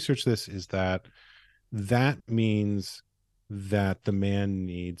people who've researched this is that that means that the man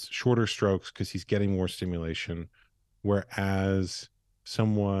needs shorter strokes because he's getting more stimulation, whereas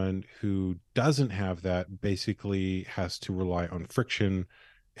someone who doesn't have that basically has to rely on friction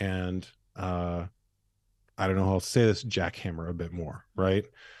and I don't know how I'll say this, jackhammer a bit more, right?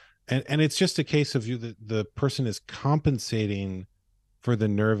 And it's just a case of the person is compensating for the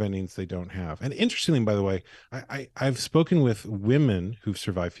nerve endings they don't have. And interestingly, by the way, I've spoken with women who've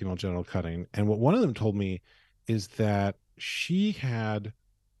survived female genital cutting, and what one of them told me is that she had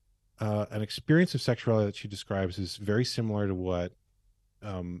an experience of sexuality that she describes as very similar to what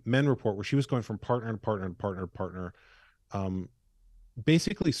men report, where she was going from partner to partner to partner to partner, um,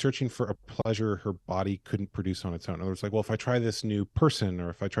 basically searching for a pleasure her body couldn't produce on its own. In other words, like, well, if I try this new person or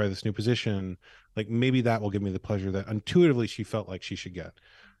if I try this new position, like maybe that will give me the pleasure that intuitively she felt like she should get.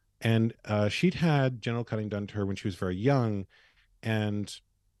 And she'd had genital cutting done to her when she was very young, and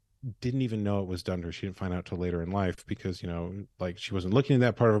didn't even know it was done to her. She didn't find out till later in life because, like she wasn't looking at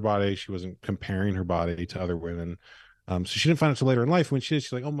that part of her body. She wasn't comparing her body to other women. So she didn't find out till later in life. When she did,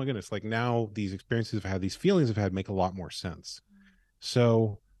 she's like, oh my goodness, like now these experiences I've had, these feelings I've had make a lot more sense.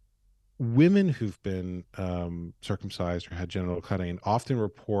 So women who've been circumcised or had genital cutting often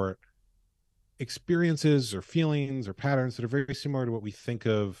report experiences or feelings or patterns that are very similar to what we think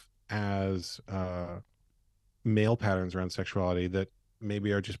of as male patterns around sexuality, that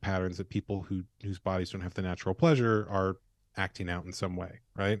maybe are just patterns that people whose bodies don't have the natural pleasure are acting out in some way,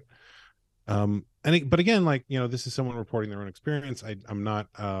 right? But again, like, this is someone reporting their own experience. I'm not,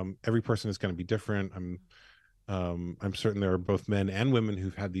 every person is going to be different. I'm certain there are both men and women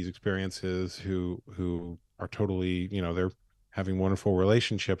who've had these experiences who are totally, they're having wonderful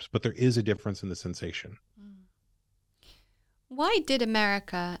relationships, but there is a difference in the sensation. Why did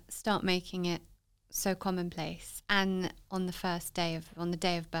America start making it so commonplace, and on the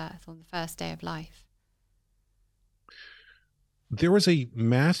day of birth, on the first day of life? There was a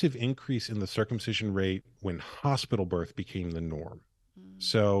massive increase in the circumcision rate when hospital birth became the norm.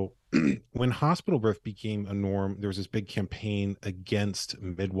 So when hospital birth became a norm, there was this big campaign against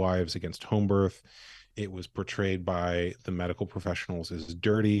midwives, against home birth. It was portrayed by the medical professionals as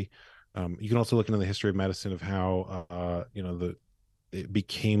dirty. You can also look into the history of medicine of how it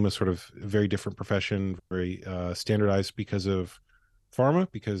became a sort of very different profession, very standardized because of pharma,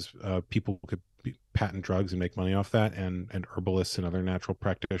 because people could patent drugs and make money off that, and herbalists and other natural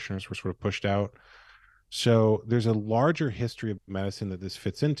practitioners were sort of pushed out. So there's a larger history of medicine that this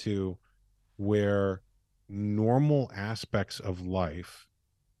fits into, where normal aspects of life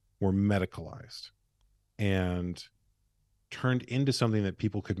were medicalized and turned into something that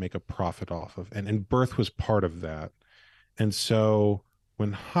people could make a profit off of. And birth was part of that. And so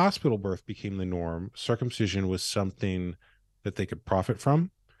when hospital birth became the norm, circumcision was something that they could profit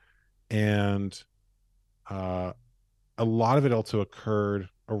from. And uh, a lot of it also occurred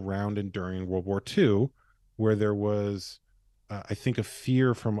around and during World War II, where there was, I think, a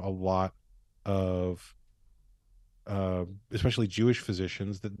fear from a lot of, especially Jewish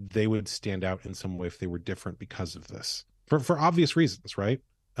physicians, that they would stand out in some way if they were different because of this, for obvious reasons, right?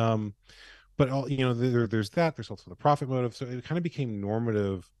 Um, but there's that. There's also the profit motive. So it kind of became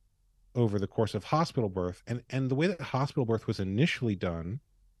normative over the course of hospital birth, and the way that hospital birth was initially done,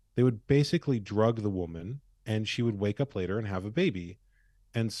 they would basically drug the woman and she would wake up later and have a baby.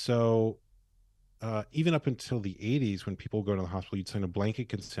 And so even up until the 80s, when people go to the hospital, you'd sign a blanket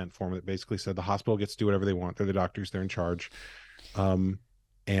consent form that basically said the hospital gets to do whatever they want. They're the doctors, they're in charge. Um,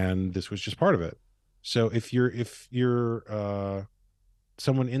 and this was just part of it. So if you're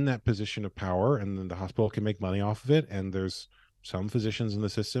someone in that position of power, and then the hospital can make money off of it, and there's some physicians in the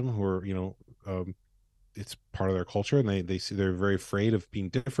system who are, it's part of their culture, and they see they're very afraid of being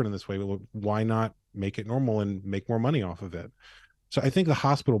different in this way. Well, why not make it normal and make more money off of it? So I think the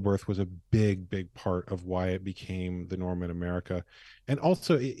hospital birth was a big part of why it became the norm in America. And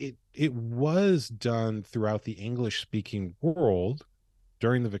also it was done throughout the English speaking world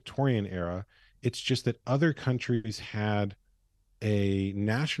during the Victorian era. It's just that other countries had a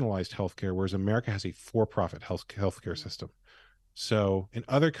nationalized healthcare, whereas America has a for-profit healthcare system. So in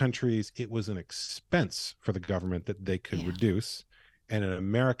other countries, it was an expense for the government that they could Yeah, reduce, and in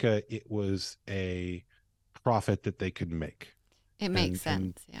America, it was a profit that they could make. it makes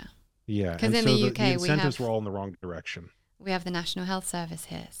And sense. Yeah, yeah, because and in so the the UK incentives were all in the wrong direction. we have the National Health Service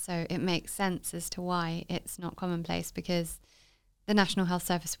here, so it makes sense as to why it's not commonplace, because the National Health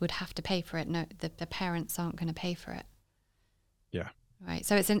Service would have to pay for it. No, the parents aren't going to pay for it. Yeah. Right.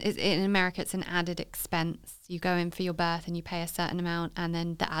 So in America, it's an added expense. You go in for your birth and you pay a certain amount, and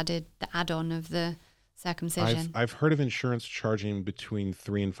then the add-on of the circumcision. I've heard of insurance charging between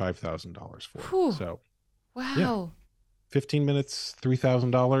 $3,000 and $5,000 for it. Whew. So yeah, Wow. 15 minutes,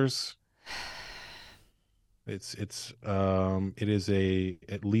 $3,000. It is a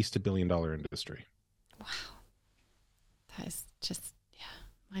at least $1 billion industry. Wow. That is just, yeah,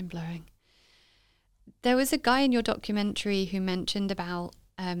 mind blowing. There was a guy in your documentary who mentioned about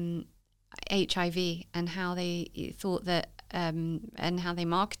HIV and how they thought that, and how they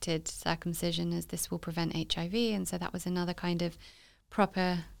marketed circumcision as this will prevent HIV. And so that was another kind of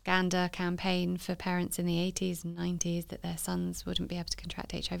propaganda campaign for parents in the 80s and 90s, that their sons wouldn't be able to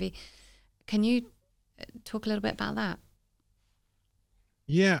contract HIV. Can you talk a little bit about that?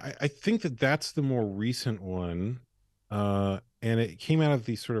 Yeah, I think that that's the more recent one. And it came out of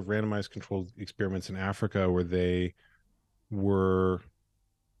these sort of randomized controlled experiments in Africa, where they were,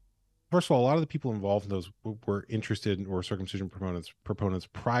 first of all, a lot of the people involved in those were interested in, or circumcision proponents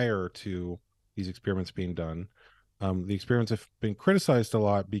prior to these experiments being done. The experiments have been criticized a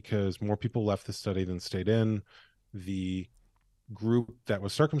lot because more people left the study than stayed in. The group that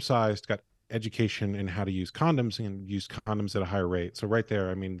was circumcised got education in how to use condoms, and use condoms at a higher rate. So right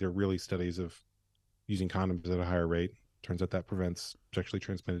there, I mean, there are really studies of using condoms at a higher rate. Turns out that prevents sexually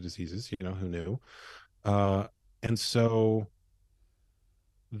transmitted diseases. Who knew? Uh, and so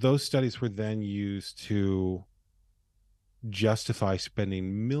those studies were then used to justify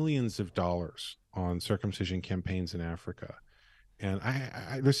spending millions of dollars on circumcision campaigns in Africa. And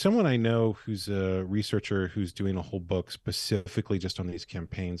there's someone I know who's a researcher who's doing a whole book specifically just on these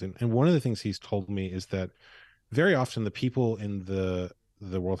campaigns. And one of the things he's told me is that very often the people in the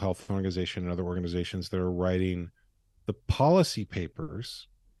World Health Organization and other organizations that are writing the policy papers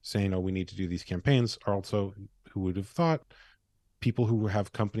saying, oh, we need to do these campaigns, are also, who would have thought, people who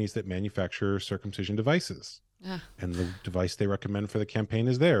have companies that manufacture circumcision devices. Ah. And the device they recommend for the campaign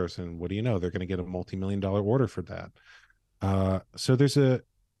is theirs. And what do you know? They're going to get a multi-million-dollar order for that. So there's a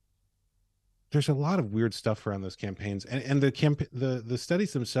lot of weird stuff around those campaigns, and the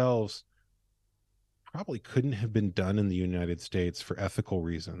studies themselves probably couldn't have been done in the United States for ethical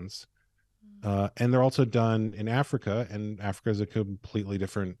reasons. And they're also done in Africa, and Africa is a completely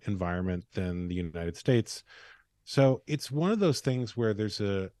different environment than the United States. So it's one of those things where there's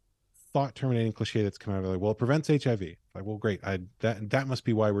a thought terminating cliche that's come out of like, well, it prevents HIV. Like, well, great. That must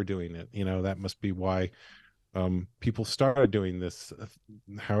be why we're doing it. That must be why people started doing this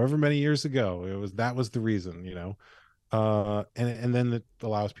however many years ago. That was the reason. And then it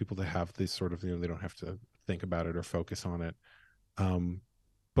allows people to have this sort of, they don't have to think about it or focus on it.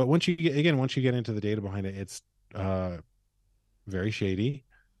 But once you get into the data behind it, it's very shady.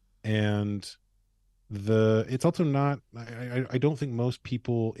 And it's also not, I don't think most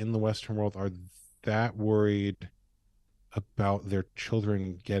people in the Western world are that worried about their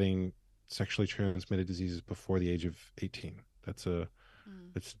children getting sexually transmitted diseases before the age of 18. It's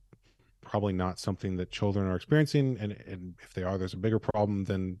probably not something that children are experiencing, and if they are, there's a bigger problem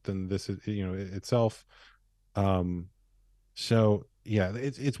than this is, itself. So yeah,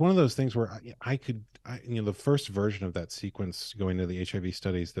 it's one of those things where the first version of that sequence going to the HIV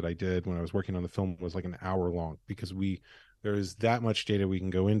studies that I did when I was working on the film was like an hour long, because there is that much data we can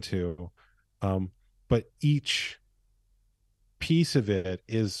go into. But each piece of it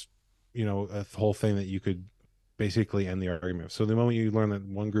is, a whole thing that you could basically end the argument. So the moment you learn that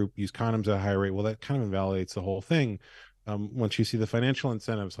one group used condoms at a higher rate, well, that kind of invalidates the whole thing. Once you see the financial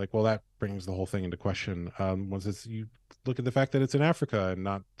incentives, like, well, that brings the whole thing into question. Once you look at the fact that it's in Africa and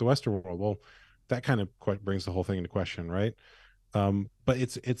not the Western world, well, that kind of brings the whole thing into question, right? But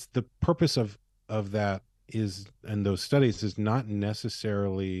it's the purpose of that is, and those studies is not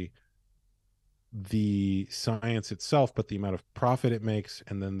necessarily the science itself, but the amount of profit it makes,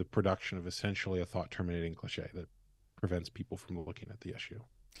 and then the production of essentially a thought terminating cliche that prevents people from looking at the issue.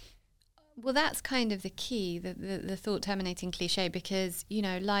 Well, that's kind of the key, the thought terminating cliche, because, you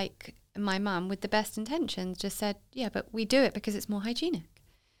know, like my mum with the best intentions just said, yeah, but we do it because it's more hygienic.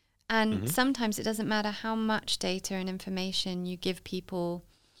 And Mm-hmm. sometimes it doesn't matter how much data and information you give people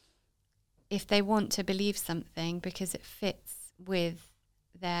if they want to believe something because it fits with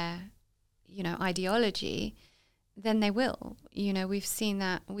their, you know, ideology, then they will. You know, we've seen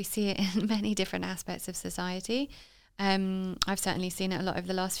that. We see it in many different aspects of society. I've certainly seen it a lot over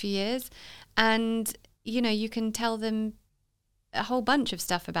the last few years. And, you know, you can tell them a whole bunch of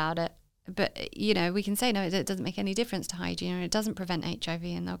stuff about it. But, you know, we can say, no, it doesn't make any difference to hygiene, or it doesn't prevent HIV.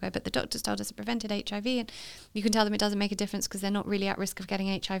 And they'll go, but the doctors told us it prevented HIV. And you can tell them it doesn't make a difference because they're not really at risk of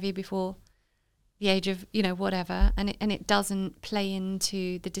getting HIV before the age of, you know, whatever. And it doesn't play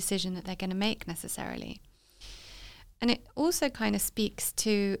into the decision that they're going to make necessarily. And it also kind of speaks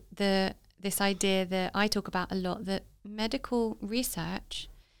to this idea that I talk about a lot, that medical research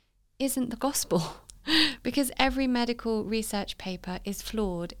isn't the gospel. Because every medical research paper is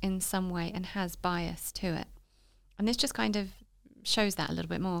flawed in some way and has bias to it. And this just kind of shows that a little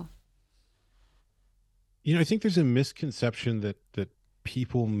bit more. You know, I think there's a misconception that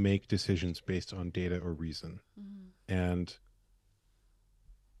people make decisions based on data or reason. And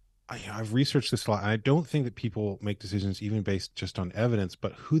I've researched this a lot. And I don't think that people make decisions even based just on evidence,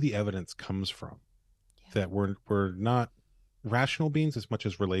 but who the evidence comes from. Yeah. That we're not rational beings as much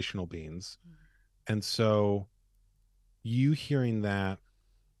as relational beings. And so you hearing that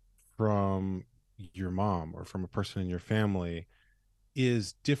from your mom or from a person in your family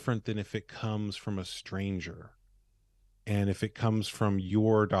is different than if it comes from a stranger. And if it comes from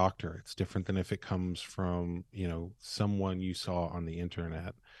your doctor, it's different than if it comes from, you know, someone you saw on the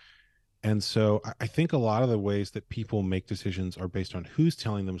internet. And so I think a lot of the ways that people make decisions are based on who's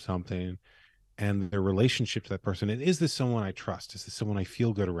telling them something and their relationship to that person. And is this someone I trust? Is this someone I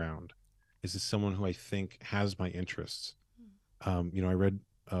feel good around? Is this someone who I think has my interests? You know, I read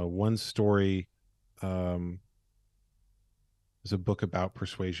one story. Um, there's a book about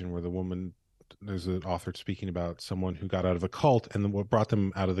persuasion where there's an author speaking about someone who got out of a cult, and then what brought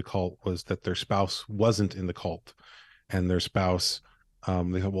them out of the cult was that their spouse wasn't in the cult, and their spouse,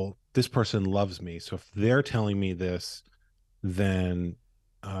 they thought, well, this person loves me, so if they're telling me this, then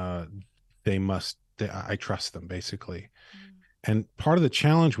uh, I trust them, basically. And part of the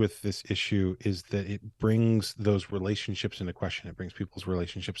challenge with this issue is that it brings those relationships into question. It brings people's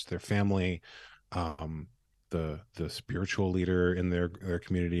relationships to their family, um, the spiritual leader in their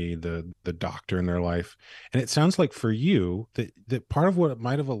community, the doctor in their life. And it sounds like for you that part of what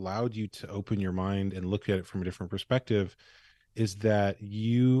might have allowed you to open your mind and look at it from a different perspective is that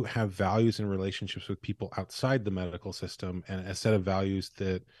you have values and relationships with people outside the medical system, and a set of values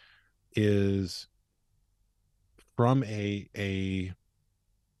that is from a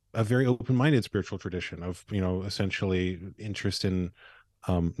very open-minded spiritual tradition of, you know, essentially interest in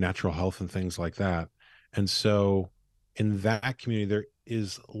natural health and things like that. And so in that community there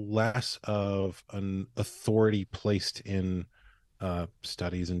is less of an authority placed in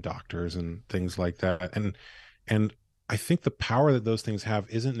studies and doctors and things like that. And I think the power that those things have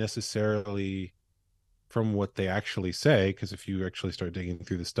isn't necessarily from what they actually say, because if you actually start digging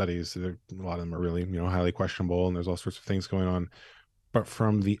through the studies, a lot of them are really, you know, highly questionable, and there's all sorts of things going on, but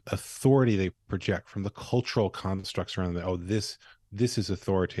from the authority they project, from the cultural constructs around the, oh, this is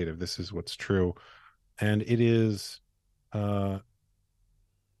authoritative, this is what's true. And it is uh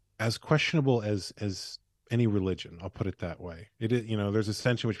as questionable as any religion, I'll put it that way. It is, you know, there's a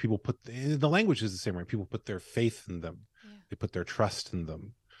sense in which people put the language is the same way. People put their faith in them, Yeah. they put their trust in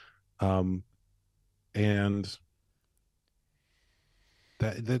them. Um and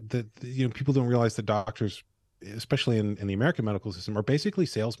that you know, people don't realize that doctors, especially in the American medical system, are basically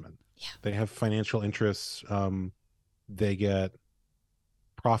salesmen. Yeah. They have financial interests. They get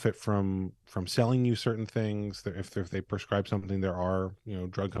profit from selling you certain things. If they prescribe something, there are, you know,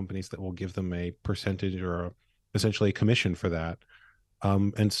 drug companies that will give them a percentage or essentially a commission for that.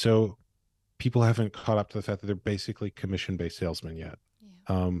 And so people haven't caught up to the fact that they're basically commission based salesmen yet.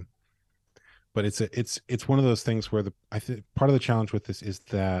 Yeah. But it's one of those things where I think part of the challenge with this is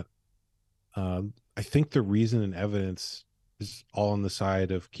that I think the reason and evidence is all on the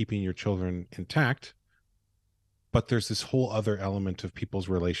side of keeping your children intact, but there's this whole other element of people's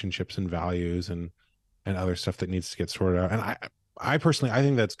relationships and values and other stuff that needs to get sorted out. And I personally, I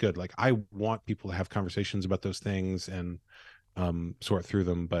think that's good. Like, I want people to have conversations about those things and sort through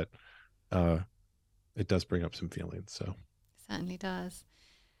them, but it does bring up some feelings. So Certainly does.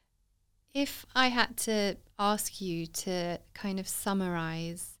 If I had to ask you to kind of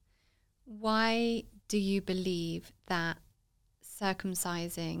summarize, why do you believe that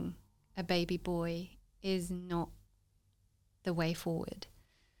circumcising a baby boy is not the way forward,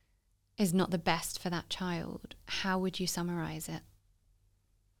 is not the best for that child? How would you summarize it?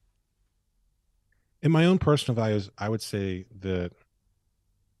 in my own personal values, I would say that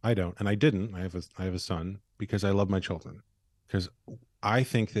I don't, and I didn't. I have a son because I love my children, because I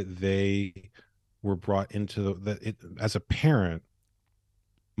think that they were brought into as a parent.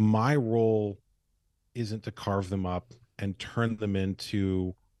 My role isn't to carve them up and turn them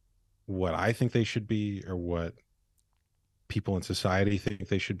into what I think they should be or what people in society think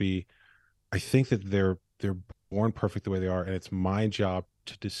they should be. I think that they're born perfect the way they are, and it's my job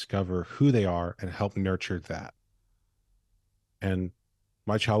to discover who they are and help nurture that. And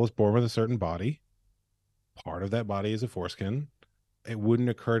my child was born with a certain body. Part of that body is a foreskin. It wouldn't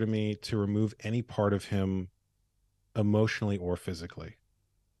occur to me to remove any part of him emotionally or physically.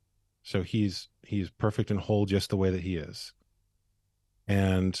 So he's perfect and whole just the way that he is.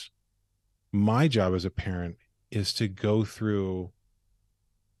 And my job as a parent is to go through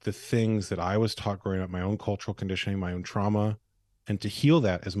the things that I was taught growing up, my own cultural conditioning, my own trauma, and to heal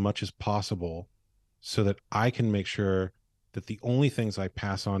that as much as possible so that I can make sure that the only things I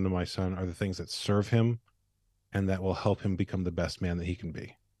pass on to my son are the things that serve him and that will help him become the best man that he can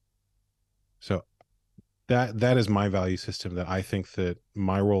be. So that is my value system, that I think that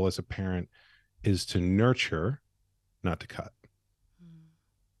my role as a parent is to nurture, not to cut.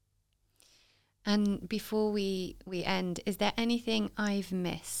 And before we end, is there anything I've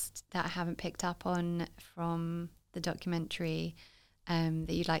missed that I haven't picked up on from the documentary that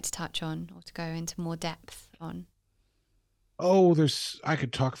you'd like to touch on or to go into more depth on? Oh, I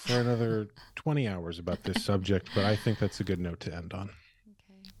could talk for another 20 hours about this subject, but I think that's a good note to end on.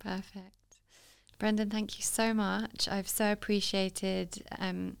 Okay, perfect. Brendon, thank you so much. I've so appreciated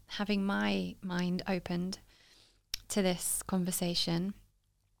having my mind opened to this conversation.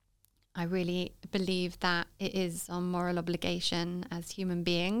 I really believe that it is our moral obligation as human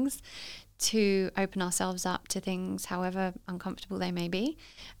beings to open ourselves up to things, however uncomfortable they may be.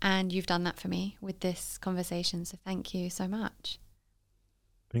 And you've done that for me with this conversation. So thank you so much.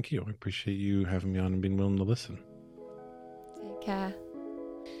 Thank you. I appreciate you having me on and being willing to listen. Take care.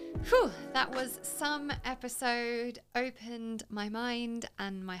 Whew, that was some episode. Opened my mind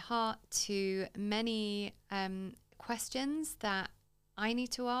and my heart to many questions that I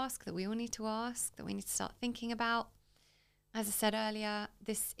need to ask, that we all need to ask, that we need to start thinking about. As I said earlier,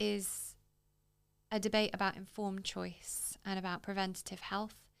 this is a debate about informed choice and about preventative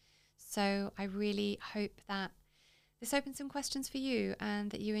health. So I really hope that this opened some questions for you and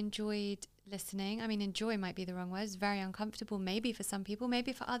that you enjoyed listening. I mean, enjoy might be the wrong word. It's very uncomfortable, maybe for some people,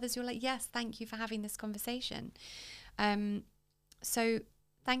 maybe for others. You're like, yes, thank you for having this conversation. So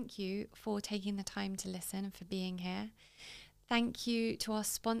thank you for taking the time to listen and for being here. Thank you to our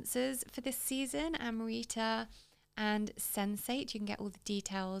sponsors for this season, Marotta and Sensate. You can get all the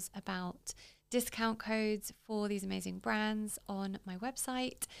details about discount codes for these amazing brands on my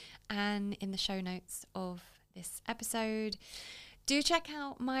website and in the show notes of this episode. Do check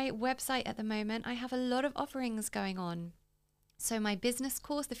out my website at the moment. I have a lot of offerings going on. So my business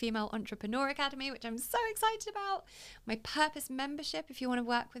course, the Female Entrepreneur Academy, which I'm so excited about. My purpose membership, if you want to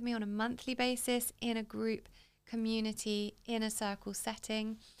work with me on a monthly basis in a group community, in a circle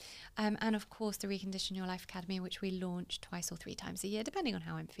setting. And of course, the Recondition Your Life Academy, which we launch twice or 3 times a year, depending on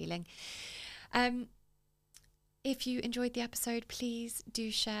how I'm feeling. If you enjoyed the episode, please do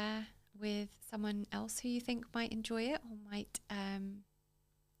share with someone else who you think might enjoy it or might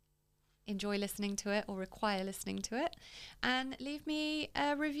enjoy listening to it or require listening to it, and leave me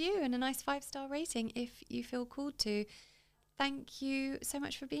a review and a nice 5-star rating if you feel called to. Thank you so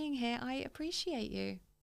much for being here. I appreciate you.